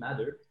doesn't really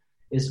matter,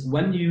 is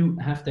when you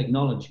have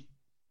technology,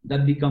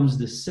 that becomes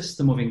the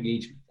system of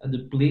engagement,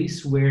 the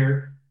place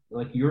where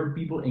your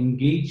people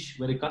engage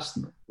with a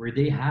customer, where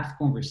they have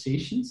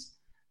conversations,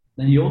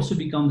 then you also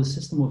become the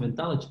system of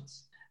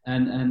intelligence.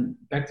 And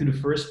back to the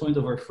first point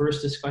of our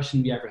first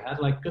discussion we ever had,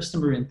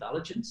 customer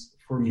intelligence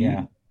for me,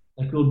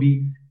 will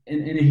be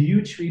in a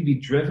huge way be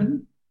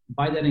driven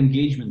by that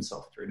engagement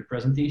software, the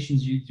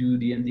presentations you do,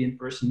 the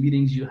in-person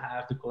meetings you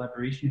have, the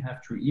collaboration you have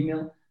through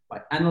email.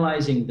 By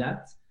analyzing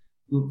that,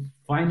 we'll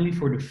finally,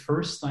 for the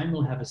first time,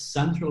 we'll have a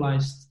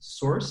centralized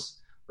source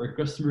where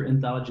customer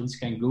intelligence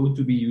can go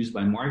to be used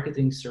by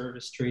marketing,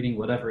 service, trading,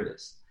 whatever it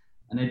is.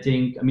 And I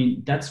think,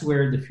 that's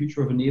where the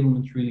future of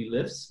enablement really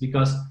lives,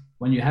 because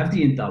when you have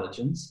the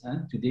intelligence,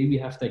 today we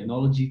have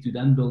technology to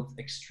then build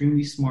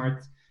extremely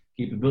smart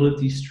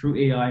capabilities through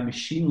AI,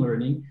 machine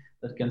learning,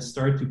 that can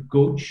start to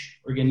coach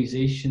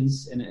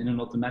organizations in an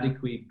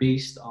automatic way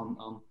based on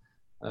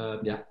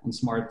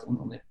smart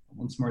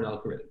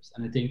algorithms.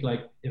 And I think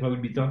if I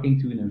would be talking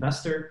to an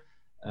investor,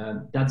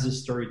 that's the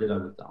story that I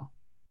would tell.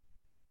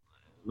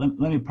 Let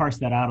me parse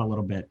that out a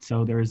little bit.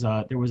 So there was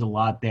a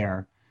lot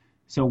there.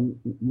 So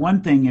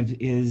one thing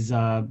is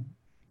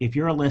if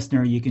you're a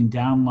listener, you can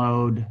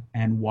download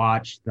and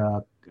watch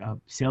the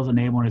Sales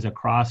Enablement is a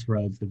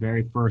Crossroads, the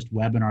very first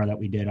webinar that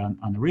we did on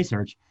the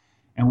research.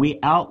 And we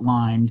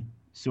outlined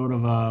sort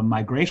of a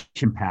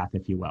migration path,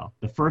 if you will.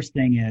 The first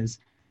thing is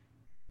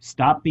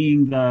stop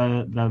being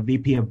the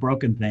VP of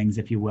broken things,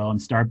 if you will,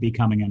 and start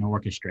becoming an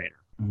orchestrator.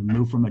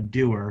 Move from a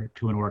doer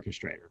to an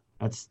orchestrator.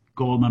 That's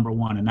goal number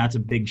one, and that's a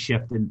big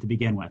shift to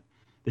begin with.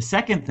 The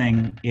second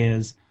thing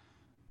is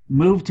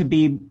move to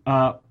be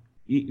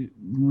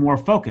more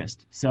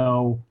focused.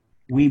 So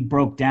we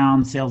broke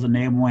down sales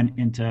enablement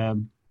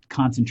into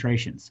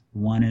concentrations.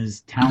 One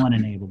is talent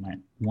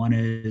enablement. One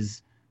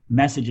is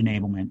message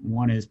enablement.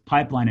 One is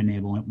pipeline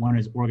enablement. One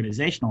is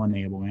organizational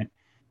enablement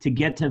to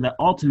get to the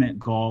ultimate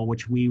goal,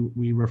 which we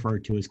refer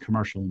to as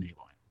commercial enablement.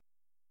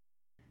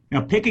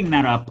 Now, picking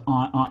that up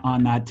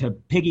on that to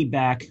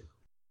piggyback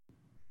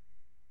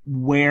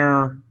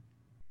where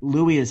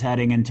Louis is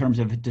heading in terms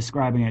of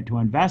describing it to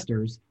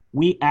investors,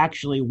 we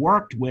actually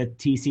worked with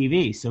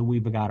TCV. So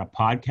we've got a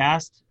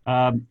podcast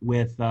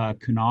with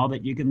Kunal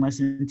that you can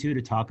listen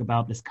to talk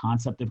about this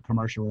concept of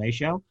commercial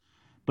ratio.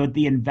 But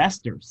the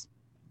investors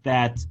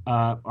that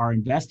are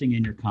investing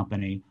in your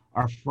company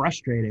are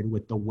frustrated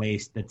with the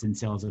waste that's in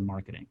sales and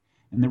marketing.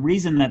 And the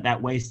reason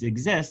that waste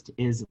exists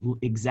is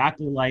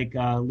exactly like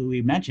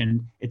Louis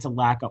mentioned, it's a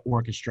lack of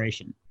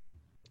orchestration.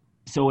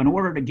 So in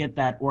order to get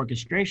that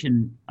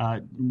orchestration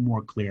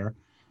more clear,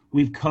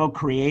 we've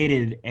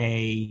co-created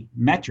a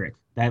metric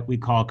that we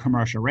call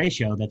commercial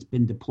ratio that's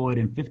been deployed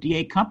in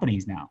 58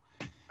 companies now.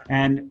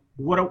 And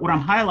what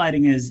I'm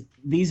highlighting is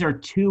these are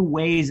two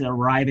ways of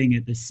arriving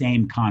at the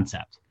same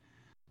concept.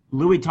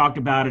 Louis talked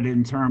about it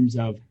in terms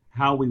of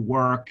how we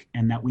work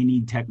and that we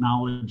need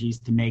technologies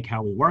to make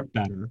how we work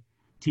better.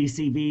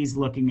 TCV is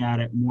looking at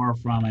it more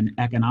from an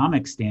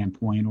economic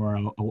standpoint or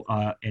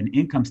an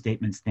income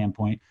statement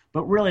standpoint,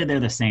 but really they're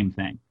the same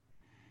thing.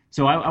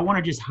 So I want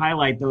to just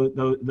highlight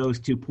those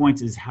 2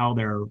 points is how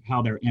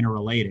they're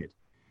interrelated.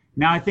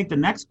 Now I think the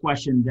next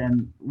question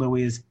then,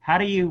 Louis, is how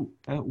do you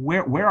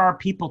where are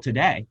people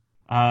today?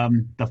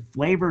 The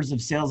flavors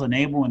of sales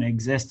enablement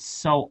exist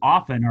so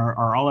often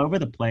are all over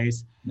the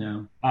place.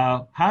 No.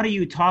 How do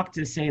you talk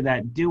to, say,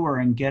 that doer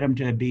and get them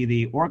to be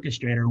the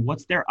orchestrator?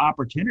 What's their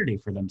opportunity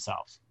for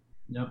themselves?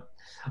 Yeah.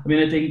 I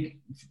mean, I think,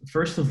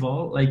 first of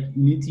all, like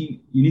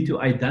you need to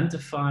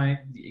identify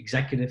the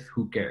executive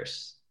who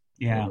cares.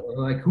 Yeah.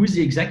 Like, who's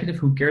the executive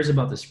who cares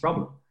about this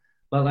problem?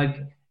 But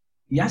like,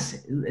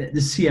 yes, the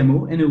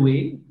CMO in a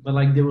way, but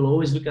like they will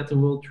always look at the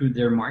world through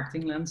their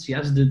marketing lens.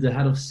 Yes, the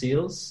head of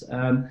sales.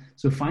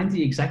 So find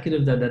the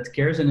executive that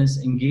cares and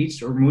is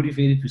engaged or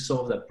motivated to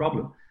solve that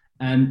problem.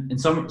 And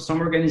some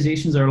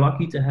organizations are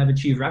lucky to have a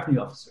chief revenue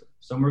officer.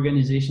 Some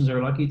organizations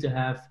are lucky to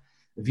have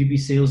a VP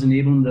sales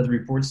enablement that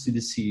reports to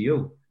the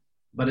CEO.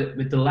 But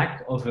with the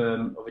lack of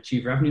a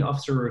chief revenue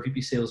officer or a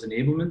VP sales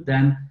enablement,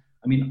 then,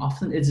 I mean,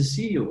 often it's a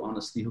CEO,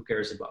 honestly, who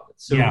cares about it.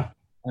 So yeah.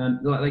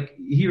 Like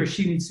he or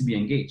she needs to be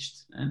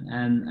engaged.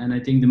 And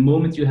I think the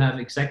moment you have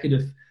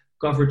executive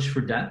coverage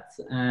for that,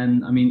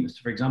 and I mean,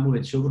 for example,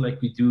 with Shoulder,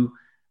 like we do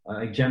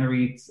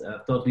generate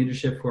thought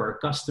leadership for our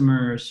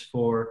customers,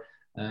 for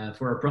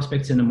our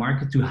prospects in the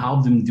market to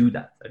help them do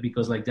that,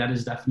 because like that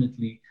is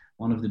definitely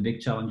one of the big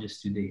challenges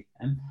today.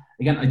 And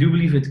again, I do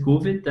believe with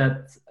COVID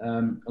that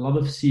a lot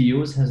of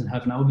CEOs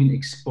have now been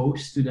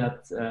exposed to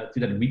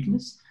that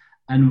weakness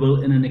and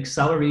will in an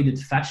accelerated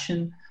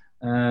fashion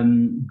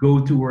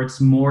go towards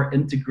more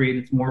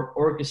integrated, more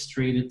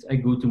orchestrated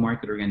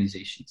go-to-market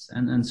organizations.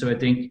 And so I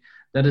think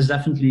that is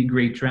definitely a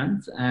great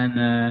trend.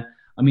 And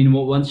I mean,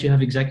 once you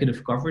have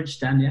executive coverage,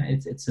 then yeah,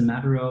 it's a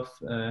matter of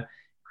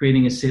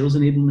creating a sales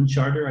enablement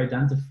charter,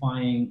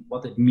 identifying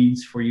what it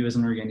means for you as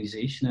an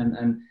organization,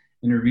 and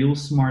in a real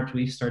smart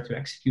way start to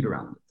execute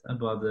around it.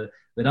 But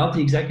without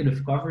the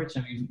executive coverage,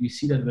 and we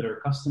see that with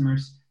our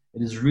customers,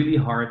 it is really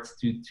hard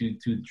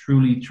to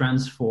truly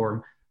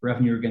transform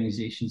revenue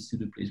organizations to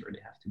the place where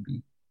they have to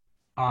be.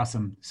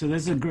 Awesome. So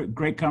this is a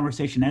great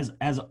conversation.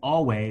 As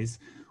always,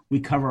 we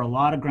cover a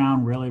lot of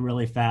ground really,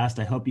 really fast.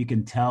 I hope you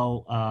can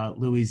tell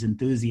Louis'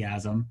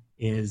 enthusiasm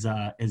is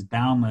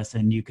boundless,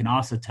 and you can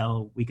also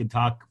tell we could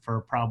talk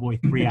for probably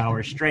 3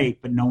 hours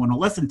straight, but no one will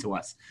listen to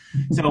us.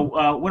 So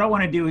what I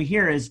want to do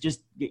here is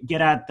just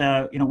get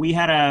at we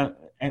had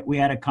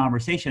a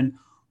conversation.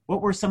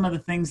 What were some of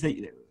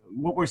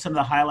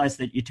the highlights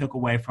that you took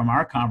away from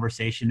our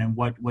conversation, and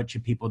what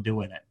should people do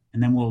with it?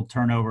 And then we'll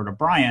turn over to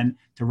Brian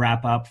to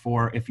wrap up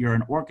for if you're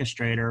an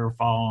orchestrator,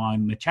 follow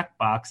on the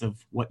checkbox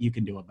of what you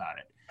can do about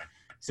it.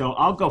 So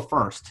I'll go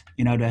first,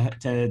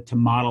 to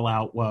model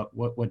out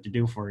what to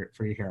do for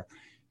you here.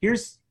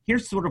 Here's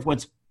sort of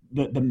what's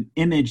the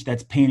image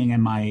that's painting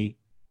in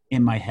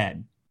my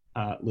head,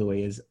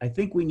 Louis, is I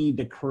think we need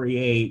to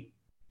create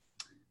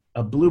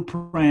a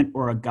blueprint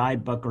or a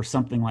guidebook or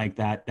something like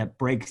that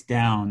breaks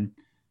down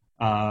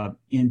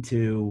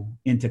into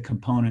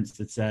components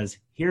that says,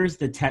 here's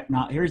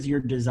your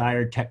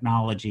desired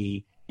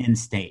technology in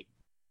state.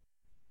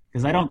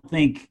 Because I don't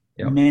think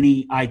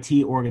many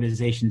IT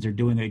organizations are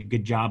doing a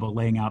good job of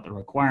laying out the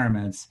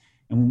requirements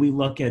And when we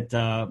look at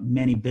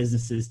many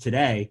businesses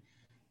today,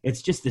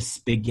 it's just a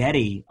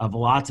spaghetti of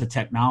lots of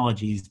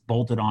technologies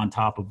bolted on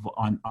top of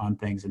on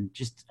things, and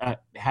just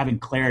having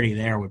clarity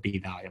there would be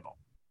valuable.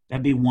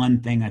 That'd be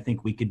one thing I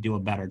think we could do a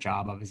better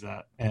job of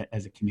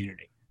as a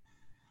community.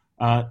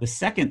 The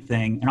second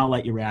thing, and I'll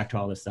let you react to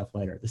all this stuff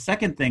later. The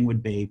second thing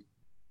would be,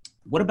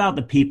 what about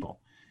the people?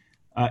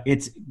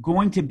 It's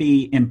going to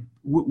be,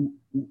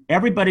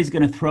 everybody's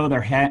going to throw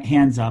their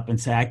hands up and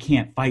say, I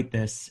can't fight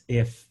this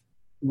if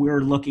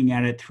we're looking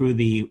at it through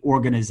the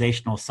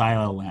organizational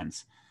silo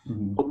lens.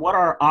 Mm-hmm. But what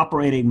are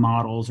operating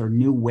models or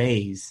new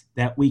ways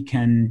that we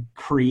can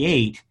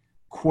create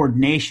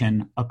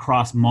coordination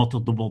across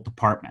multiple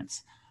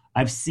departments?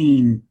 I've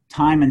seen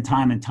time and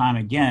time and time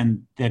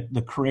again that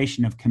the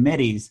creation of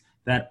committees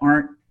that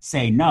aren't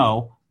say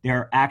no,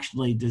 they're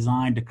actually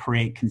designed to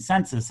create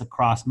consensus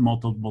across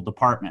multiple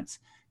departments,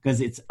 because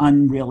it's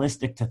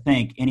unrealistic to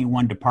think any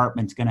one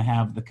department's going to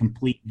have the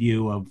complete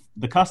view of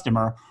the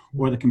customer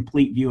or the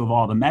complete view of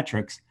all the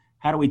metrics.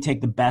 How do we take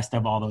the best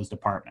of all those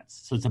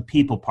departments? So it's a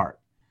people part.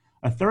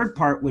 A third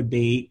part would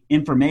be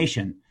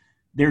information.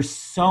 There's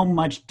so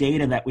much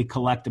data that we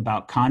collect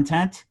about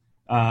content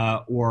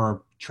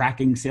or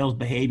tracking sales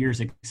behaviors,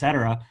 et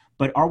cetera,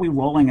 but are we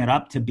rolling it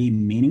up to be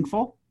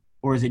meaningful,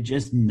 or is it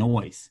just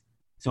noise?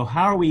 So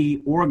how are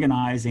we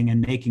organizing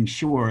and making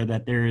sure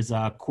that there's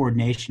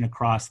coordination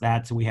across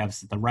that, so we have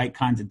the right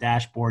kinds of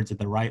dashboards at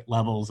the right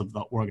levels of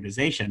the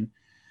organization?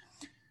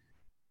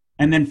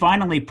 And then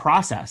finally,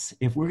 process.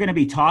 If we're going to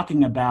be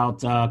talking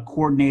about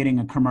coordinating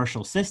a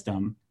commercial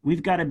system,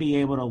 we've got to be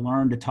able to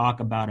learn to talk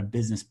about a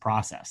business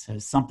process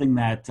as something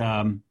that,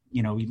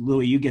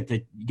 Louis, you get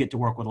to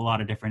work with a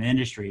lot of different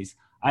industries.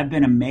 I've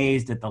been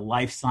amazed at the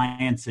life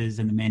sciences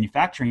and the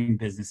manufacturing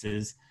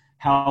businesses,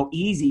 how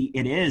easy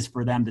it is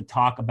for them to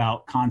talk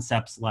about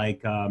concepts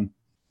like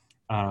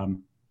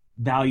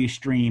value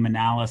stream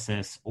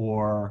analysis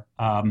or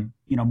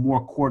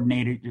more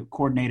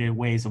coordinated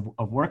ways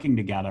of working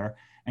together.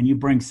 And you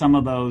bring some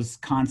of those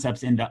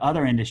concepts into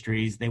other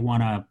industries, they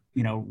want to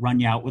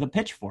run you out with a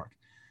pitchfork.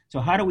 So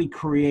how do we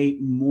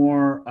create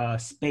more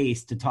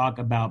space to talk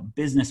about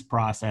business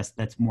process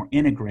that's more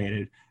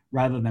integrated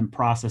rather than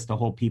process to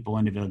hold people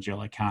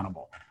individually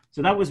accountable?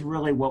 So that was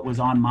really what was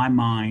on my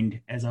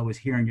mind as I was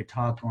hearing you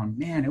talk, going,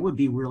 man, it would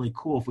be really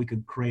cool if we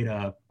could create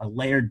a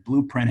layered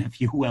blueprint, if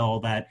you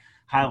will, that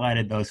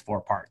highlighted those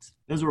 4 parts.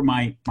 Those were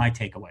my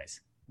takeaways.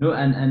 No,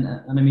 and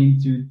I mean,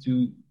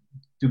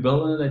 to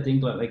build on it, I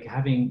think like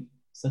having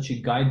such a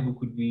guidebook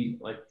would be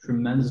like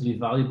tremendously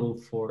valuable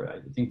for, I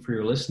think, for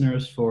your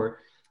listeners,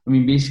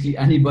 basically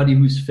anybody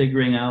who's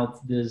figuring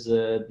out this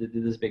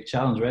big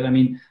challenge, right? I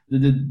mean,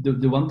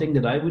 the one thing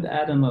that I would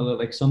add, and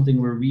like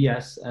something where we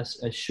as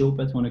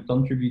Showpad want to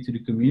contribute to the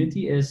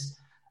community is,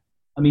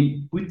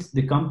 put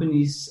the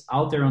companies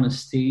out there on a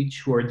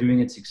stage who are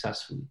doing it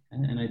successfully.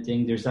 And I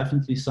think there's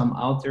definitely some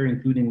out there,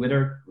 including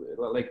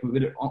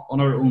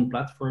on our own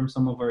platform,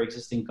 some of our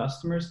existing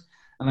customers.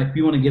 And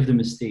we want to give them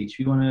a stage.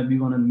 We want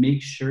to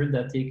make sure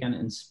that they can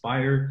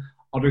inspire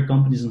other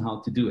companies on how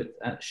to do it.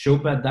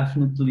 Showpad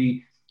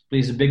definitely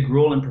plays a big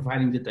role in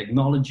providing the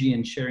technology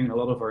and sharing a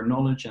lot of our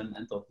knowledge and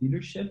thought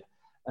leadership.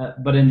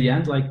 But in the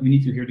end, we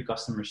need to hear the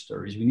customer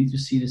stories. We need to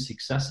see the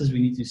successes.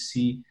 We need to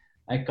see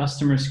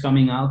customers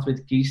coming out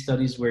with case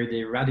studies where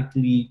they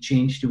radically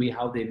change the way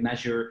how they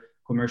measure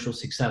commercial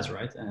success,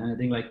 right? And I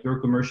think your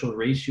commercial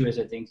ratio is,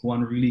 I think,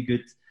 one really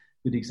good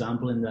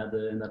example in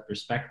that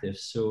perspective.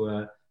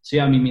 So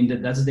yeah,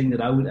 that's the thing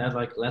that I would add.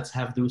 Let's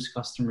have those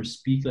customers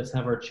speak. Let's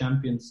have our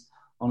champions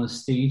on a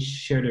stage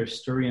share their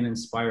story and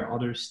inspire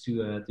others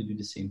to do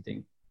the same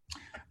thing.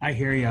 I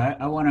hear you.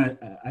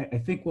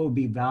 I think what would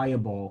be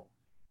valuable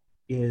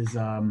is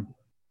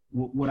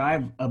what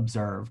I've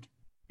observed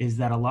is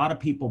that a lot of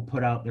people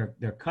put out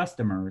their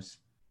customers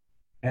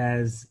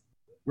as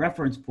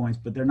reference points,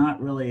 but they're not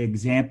really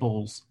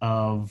examples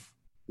of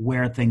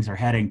where things are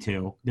heading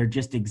to. They're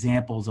just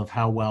examples of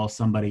how well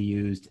somebody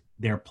used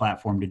their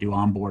platform to do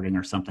onboarding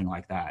or something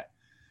like that.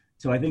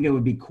 So I think it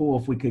would be cool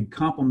if we could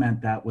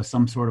complement that with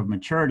some sort of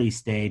maturity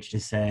stage to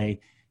say,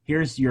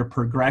 here's your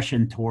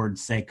progression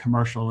towards, say,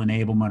 commercial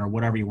enablement or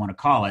whatever you want to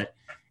call it,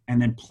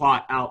 and then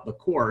plot out the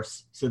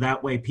course. So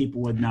that way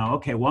people would know,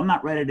 okay, well, I'm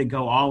not ready to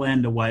go all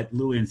into what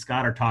Louis and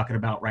Scott are talking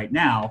about right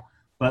now,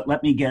 but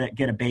let me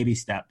get a baby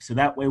step. So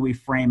that way we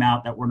frame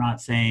out that we're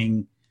not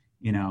saying,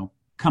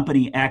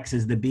 company X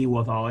is the be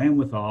with all, end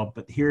with all,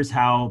 but here's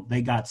how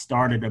they got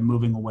started and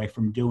moving away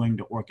from doing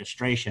to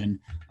orchestration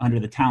under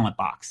the talent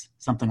box,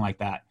 something like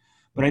that.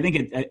 But I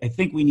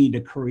think we need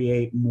to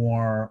create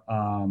more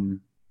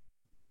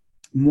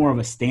of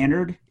a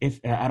standard. If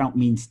I don't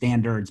mean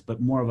standards,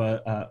 but more of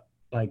a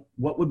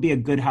what would be a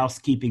good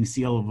housekeeping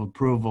seal of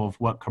approval of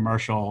what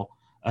commercial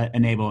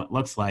enablement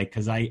looks like?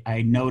 Because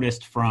I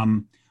noticed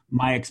from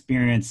my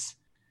experience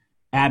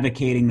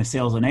advocating the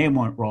sales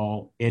enablement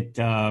role, it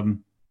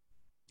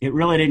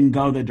really didn't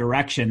go the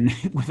direction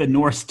with a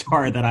North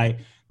Star that I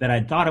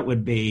thought it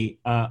would be.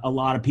 A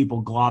lot of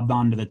people globbed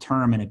onto the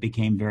term and it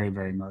became very,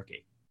 very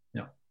murky.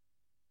 Yeah.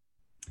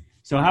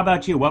 So how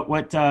about you?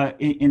 What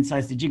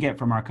insights did you get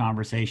from our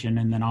conversation?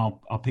 And then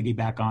I'll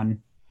piggyback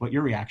on what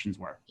your reactions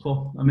were.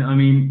 Cool. I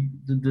mean,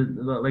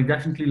 like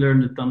definitely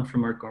learned a ton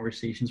from our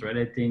conversations, right?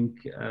 I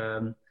think,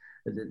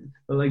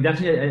 like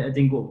definitely, I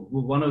think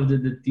one of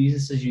the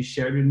theses you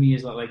shared with me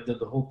is like the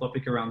whole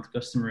topic around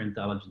customer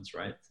intelligence,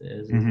 right?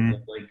 Is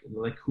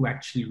like who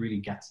actually really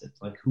gets it,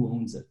 like who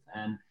owns it,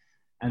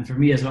 and for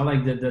me as well,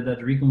 like that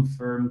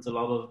reconfirmed a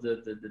lot of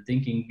the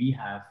thinking we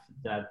have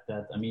that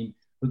I mean,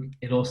 look,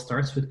 it all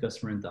starts with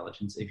customer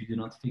intelligence. If you do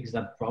not fix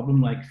that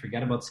problem, like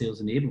forget about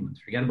sales enablement,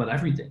 forget about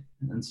everything.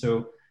 And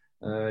so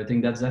I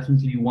think that's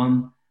definitely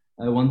one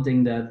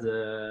thing that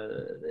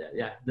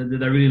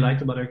I really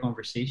liked about our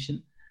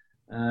conversation.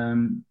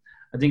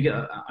 I think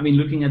I mean,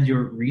 looking at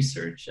your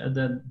research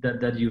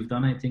that you've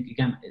done, I think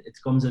again it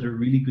comes at a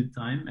really good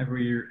time.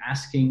 Every year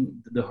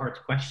asking the hard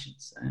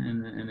questions,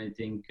 and I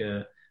think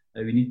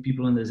we need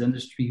people in this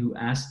industry who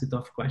ask the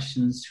tough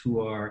questions,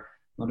 who are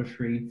not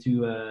afraid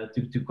to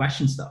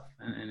question stuff.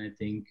 And I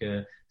think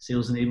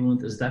sales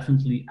enablement is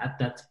definitely at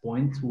that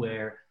point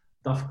where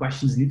tough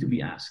questions need to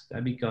be asked,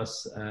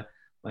 because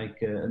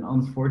an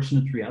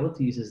unfortunate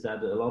reality is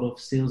that a lot of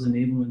sales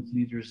enablement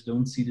leaders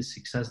don't see the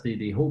success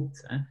they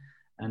hoped.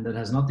 And that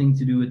has nothing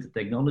to do with the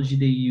technology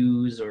they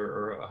use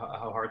or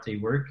how hard they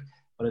work,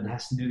 but it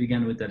has to do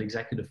again with that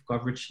executive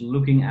coverage,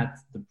 looking at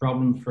the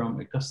problem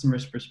from a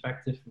customer's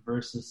perspective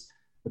versus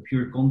a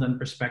pure content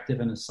perspective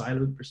and a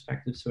siloed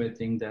perspective. So I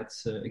think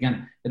that's,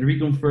 again, it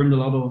reconfirmed a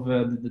lot of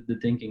the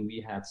thinking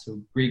we had.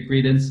 So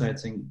great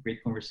insights and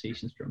great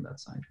conversations from that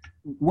side.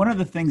 One of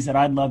the things that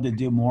I'd love to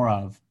do more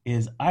of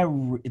is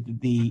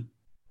the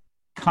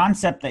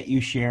concept that you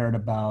shared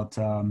about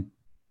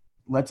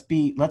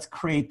let's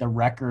create the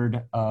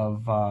record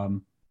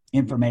of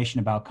information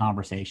about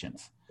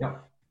conversations. Yeah.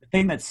 The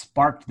thing that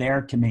sparked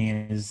there to me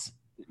is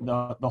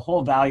the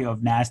whole value of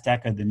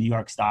NASDAQ, of the New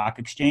York Stock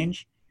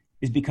Exchange,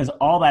 is because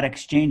all that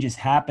exchange is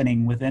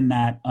happening within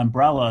that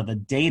umbrella. The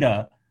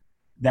data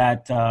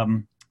that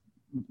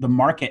the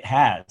market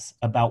has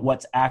about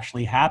what's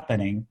actually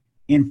happening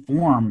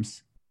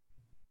informs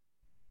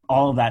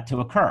all of that to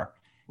occur.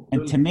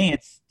 And to me,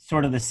 it's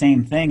sort of the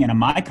same thing in a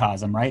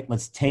microcosm, right?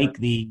 Let's take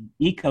the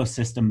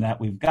ecosystem that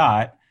we've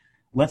got.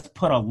 Let's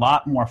put a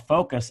lot more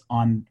focus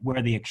on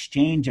where the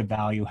exchange of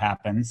value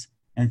happens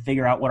and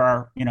figure out what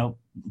our,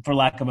 for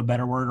lack of a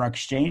better word, our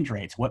exchange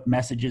rates, what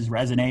messages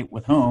resonate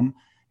with whom,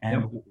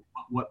 and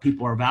what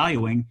people are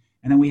valuing.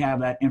 And then we have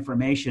that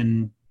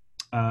information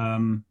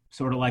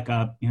sort of like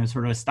a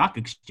stock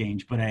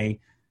exchange, but a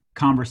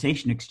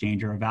conversation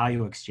exchange or a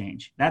value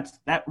exchange.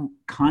 That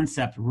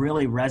concept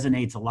really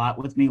resonates a lot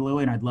with me,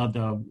 Louis, and I'd love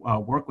to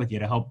work with you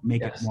to help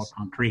make it more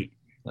concrete.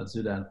 Let's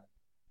do that.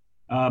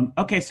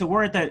 Okay, so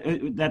we're at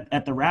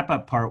the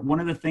wrap-up part. One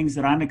of the things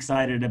that I'm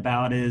excited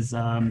about is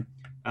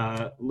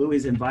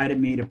Louis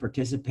invited me to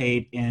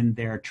participate in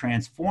their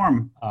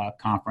Transform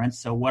conference.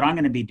 So what I'm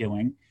going to be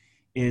doing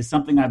is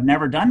something I've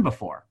never done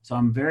before. So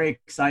I'm very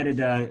excited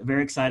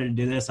to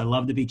do this. I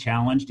love to be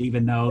challenged,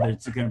 even though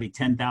there's going to be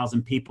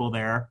 10,000 people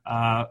there.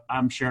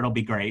 I'm sure it'll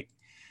be great.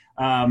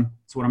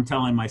 It's what I'm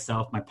telling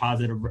myself, my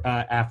positive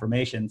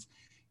affirmations.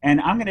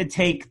 And I'm going to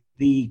take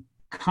the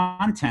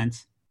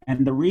content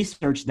and the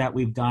research that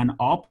we've done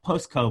all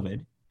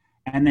post-COVID,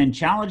 and then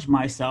challenge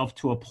myself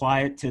to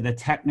apply it to the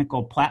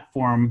technical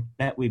platform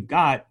that we've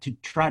got to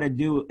try to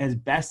do as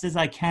best as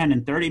I can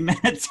in 30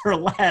 minutes or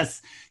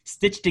less,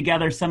 stitch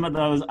together some of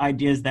those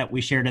ideas that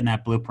we shared in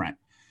that blueprint.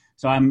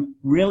 So I'm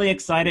really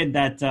excited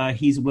that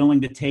he's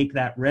willing to take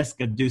that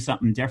risk of do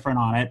something different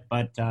on it.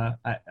 But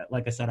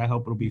like I said, I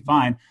hope it'll be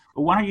fine.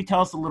 But why don't you tell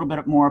us a little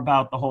bit more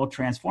about the whole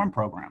Transform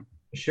program?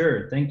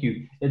 Sure, thank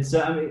you. It's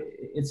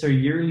our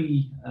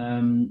yearly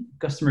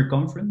customer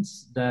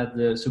conference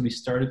that so we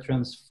started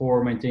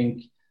Transform, I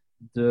think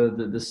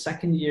the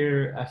second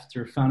year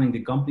after founding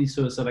the company.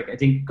 So like I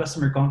think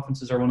customer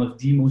conferences are one of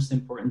the most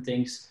important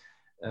things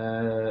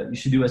you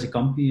should do as a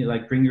company.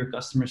 Like bring your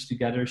customers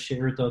together, share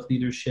your thought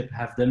leadership,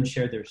 have them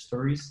share their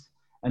stories.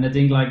 And I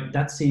think like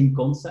that same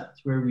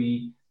concept where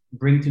we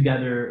bring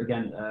together,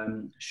 again,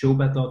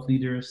 Showbat thought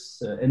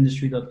leaders,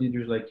 industry thought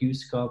leaders like you,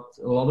 Scott,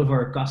 a lot of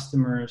our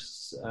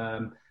customers,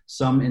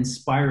 some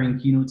inspiring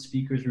keynote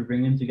speakers. We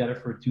bring them together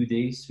for 2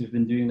 days. We've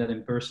been doing that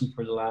in person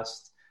for the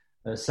last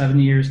 7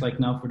 years. Like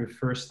now for the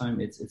first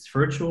time, it's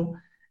virtual,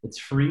 it's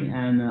free.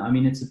 And I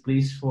mean, it's a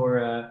place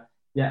for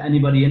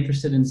anybody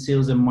interested in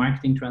sales and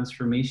marketing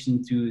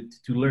transformation to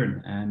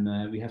learn.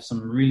 And we have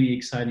some really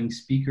exciting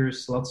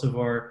speakers, lots of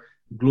our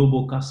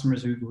global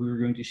customers who are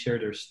going to share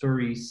their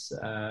stories.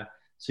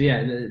 So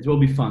yeah, it will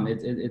be fun.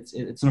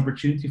 It's an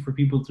opportunity for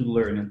people to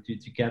learn and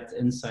to get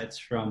insights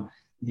from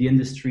the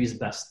industry's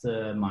best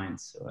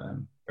minds. So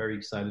I'm very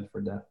excited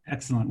for that.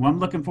 Excellent. Well, I'm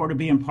looking forward to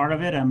being part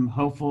of it. I'm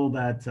hopeful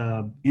that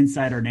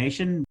Insider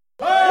Nation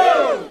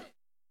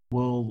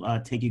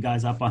will take you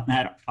guys up on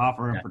that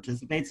offer and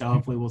participate. So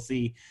hopefully we'll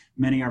see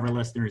many of our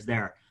listeners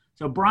there.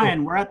 So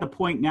Brian, we're at the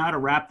point now to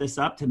wrap this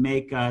up, to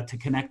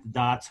connect the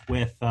dots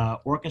with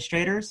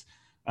orchestrators.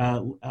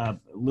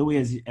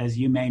 Louis, as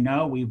you may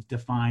know, we've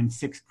defined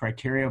 6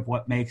 criteria of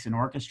what makes an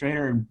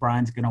orchestrator, and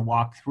Brian's going to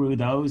walk through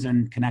those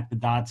and connect the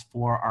dots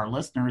for our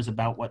listeners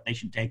about what they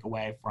should take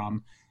away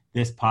from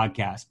this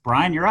podcast.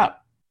 Brian, you're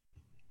up.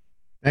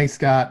 Thanks,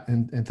 Scott,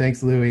 and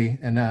thanks, Louis.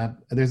 And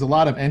there's a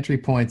lot of entry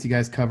points. You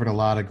guys covered a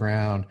lot of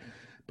ground,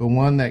 but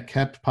one that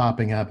kept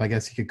popping up, I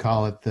guess you could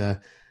call it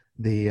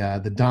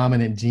the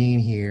dominant gene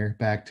here.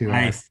 Back to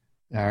nice.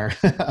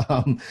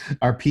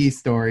 our pea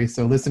story.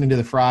 So listening to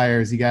the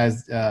Friars, you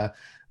guys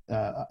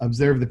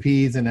observe the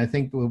peas, and I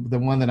think the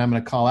one that I'm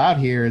going to call out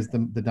here is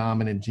the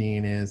dominant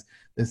gene is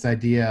this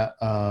idea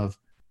of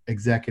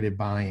executive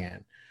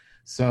buy-in.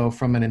 So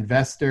from an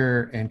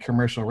investor and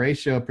commercial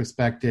ratio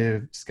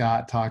perspective,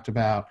 Scott talked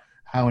about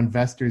how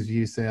investors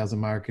view sales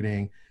and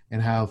marketing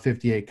and how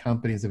 58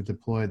 companies have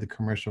deployed the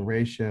commercial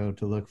ratio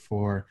to look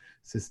for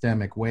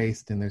systemic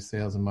waste in their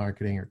sales and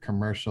marketing or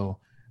commercial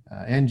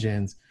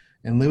engines.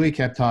 And Louis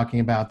kept talking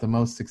about the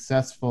most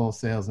successful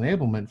sales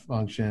enablement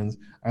functions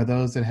are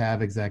those that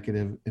have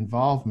executive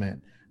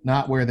involvement,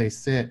 not where they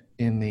sit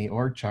in the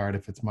org chart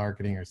if it's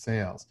marketing or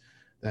sales.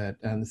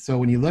 And so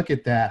when you look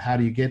at that, how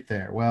do you get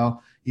there?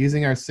 Well,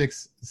 using our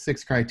six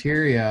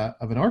criteria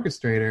of an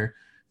orchestrator,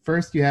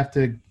 first you have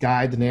to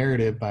guide the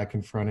narrative by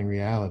confronting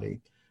reality.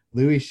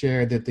 Louis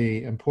shared that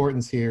the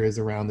importance here is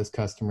around this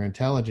customer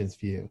intelligence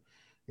view.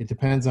 It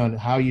depends on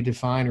how you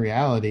define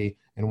reality,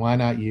 and why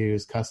not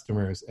use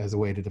customers as a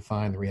way to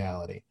define the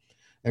reality.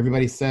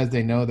 Everybody says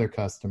they know their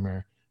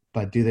customer,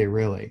 but do they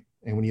really?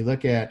 And when you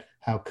look at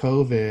how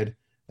COVID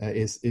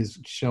is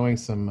showing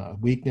some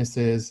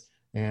weaknesses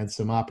and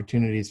some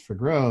opportunities for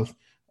growth,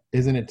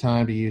 isn't it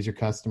time to use your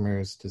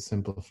customers to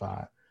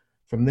simplify?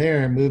 From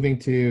there, moving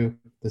to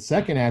the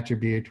second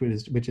attribute,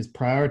 which is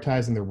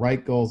prioritizing the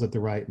right goals at the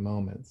right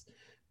moments.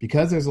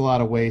 Because there's a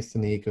lot of waste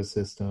in the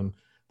ecosystem,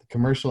 the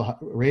commercial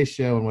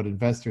ratio and what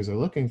investors are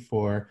looking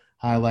for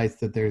highlights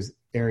that there's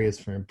areas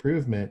for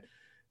improvement.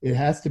 It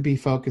has to be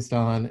focused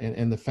on,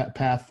 and the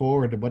path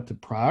forward and what to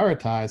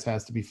prioritize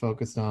has to be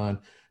focused on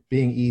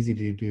being easy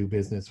to do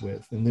business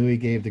with. And Louis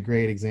gave the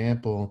great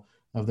example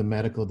of the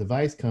medical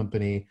device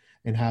company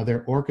and how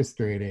they're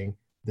orchestrating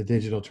the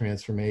digital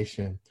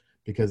transformation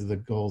because of the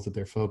goals that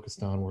they're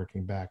focused on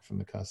working back from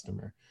the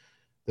customer.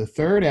 The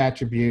third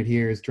attribute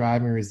here is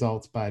driving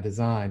results by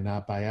design,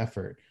 not by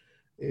effort.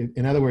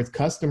 In other words,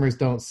 customers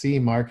don't see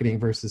marketing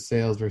versus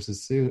sales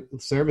versus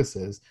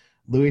services.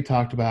 Louis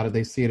talked about it.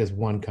 They see it as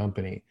one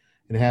company,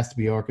 and it has to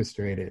be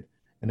orchestrated.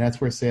 And that's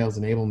where sales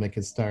enablement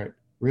can start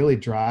really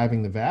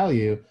driving the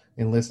value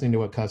and listening to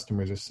what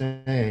customers are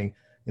saying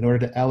in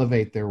order to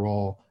elevate their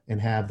role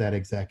and have that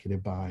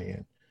executive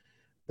buy-in.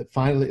 But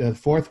finally, the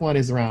fourth one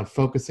is around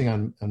focusing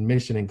on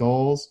mission and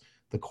goals,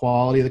 the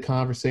quality of the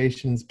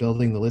conversations,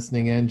 building the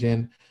listening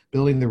engine,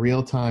 building the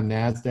real-time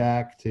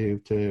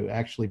NASDAQ to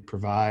actually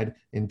provide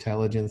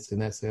intelligence in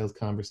that sales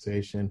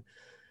conversation,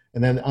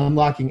 and then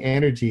unlocking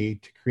energy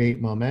to create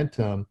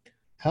momentum,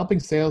 helping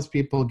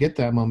salespeople get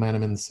that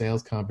momentum in the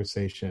sales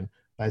conversation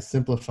by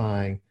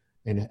simplifying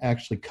and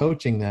actually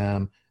coaching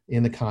them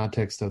in the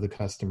context of the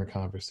customer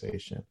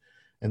conversation.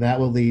 And that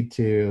will lead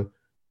to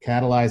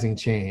catalyzing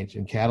change.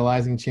 And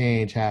catalyzing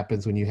change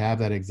happens when you have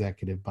that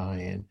executive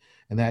buy-in.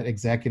 And that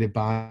executive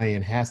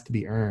buy-in has to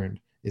be earned.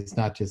 It's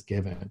not just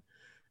given.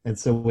 And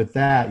so with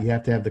that, you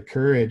have to have the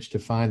courage to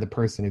find the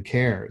person who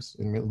cares.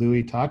 And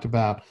Louis talked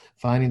about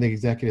finding the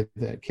executive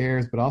that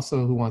cares, but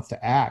also who wants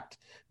to act,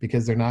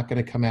 because they're not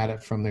going to come at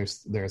it from their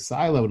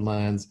siloed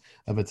lens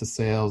of it's a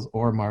sales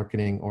or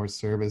marketing or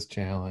service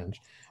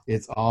challenge.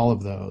 It's all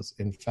of those.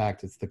 In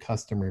fact, it's the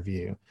customer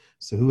view.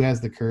 So who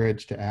has the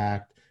courage to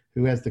act?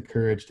 Who has the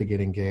courage to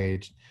get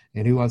engaged?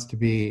 And who wants to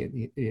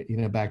be,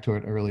 back to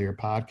an earlier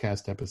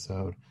podcast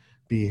episode,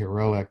 be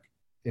heroic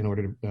in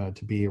order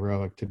to be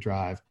heroic to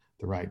drive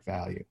the right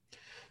value.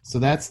 So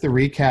that's the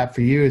recap for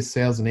you as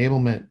sales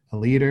enablement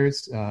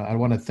leaders. I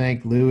want to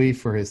thank Louis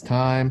for his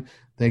time.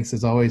 Thanks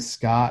as always,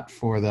 Scott,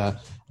 for the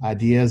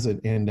ideas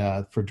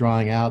and for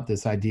drawing out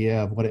this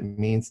idea of what it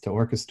means to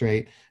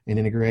orchestrate and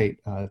integrate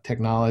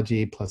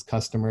technology plus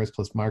customers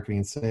plus marketing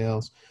and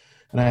sales.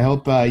 And I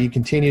hope you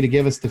continue to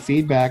give us the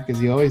feedback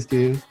as you always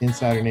do,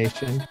 Insider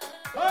Nation.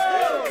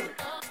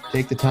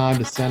 Take the time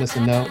to send us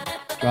a note,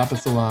 drop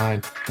us a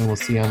line, and we'll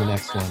see you on the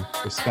next one.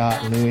 For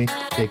Scott and Louis,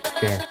 take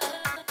care.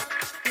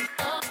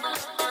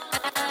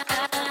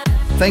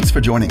 Thanks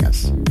for joining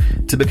us.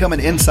 To become an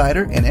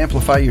insider and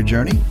amplify your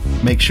journey,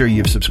 make sure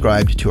you've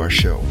subscribed to our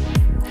show.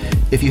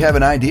 If you have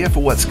an idea for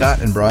what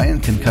Scott and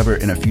Brian can cover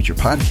in a future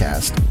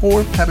podcast,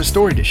 or have a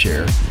story to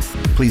share,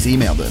 please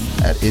email them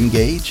at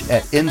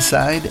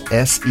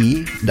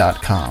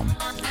engage@insidese.com.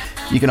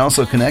 You can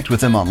also connect with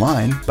them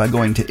online by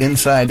going to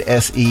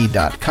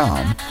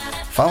insidese.com,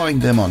 following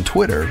them on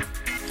Twitter,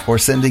 or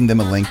sending them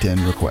a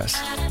LinkedIn request.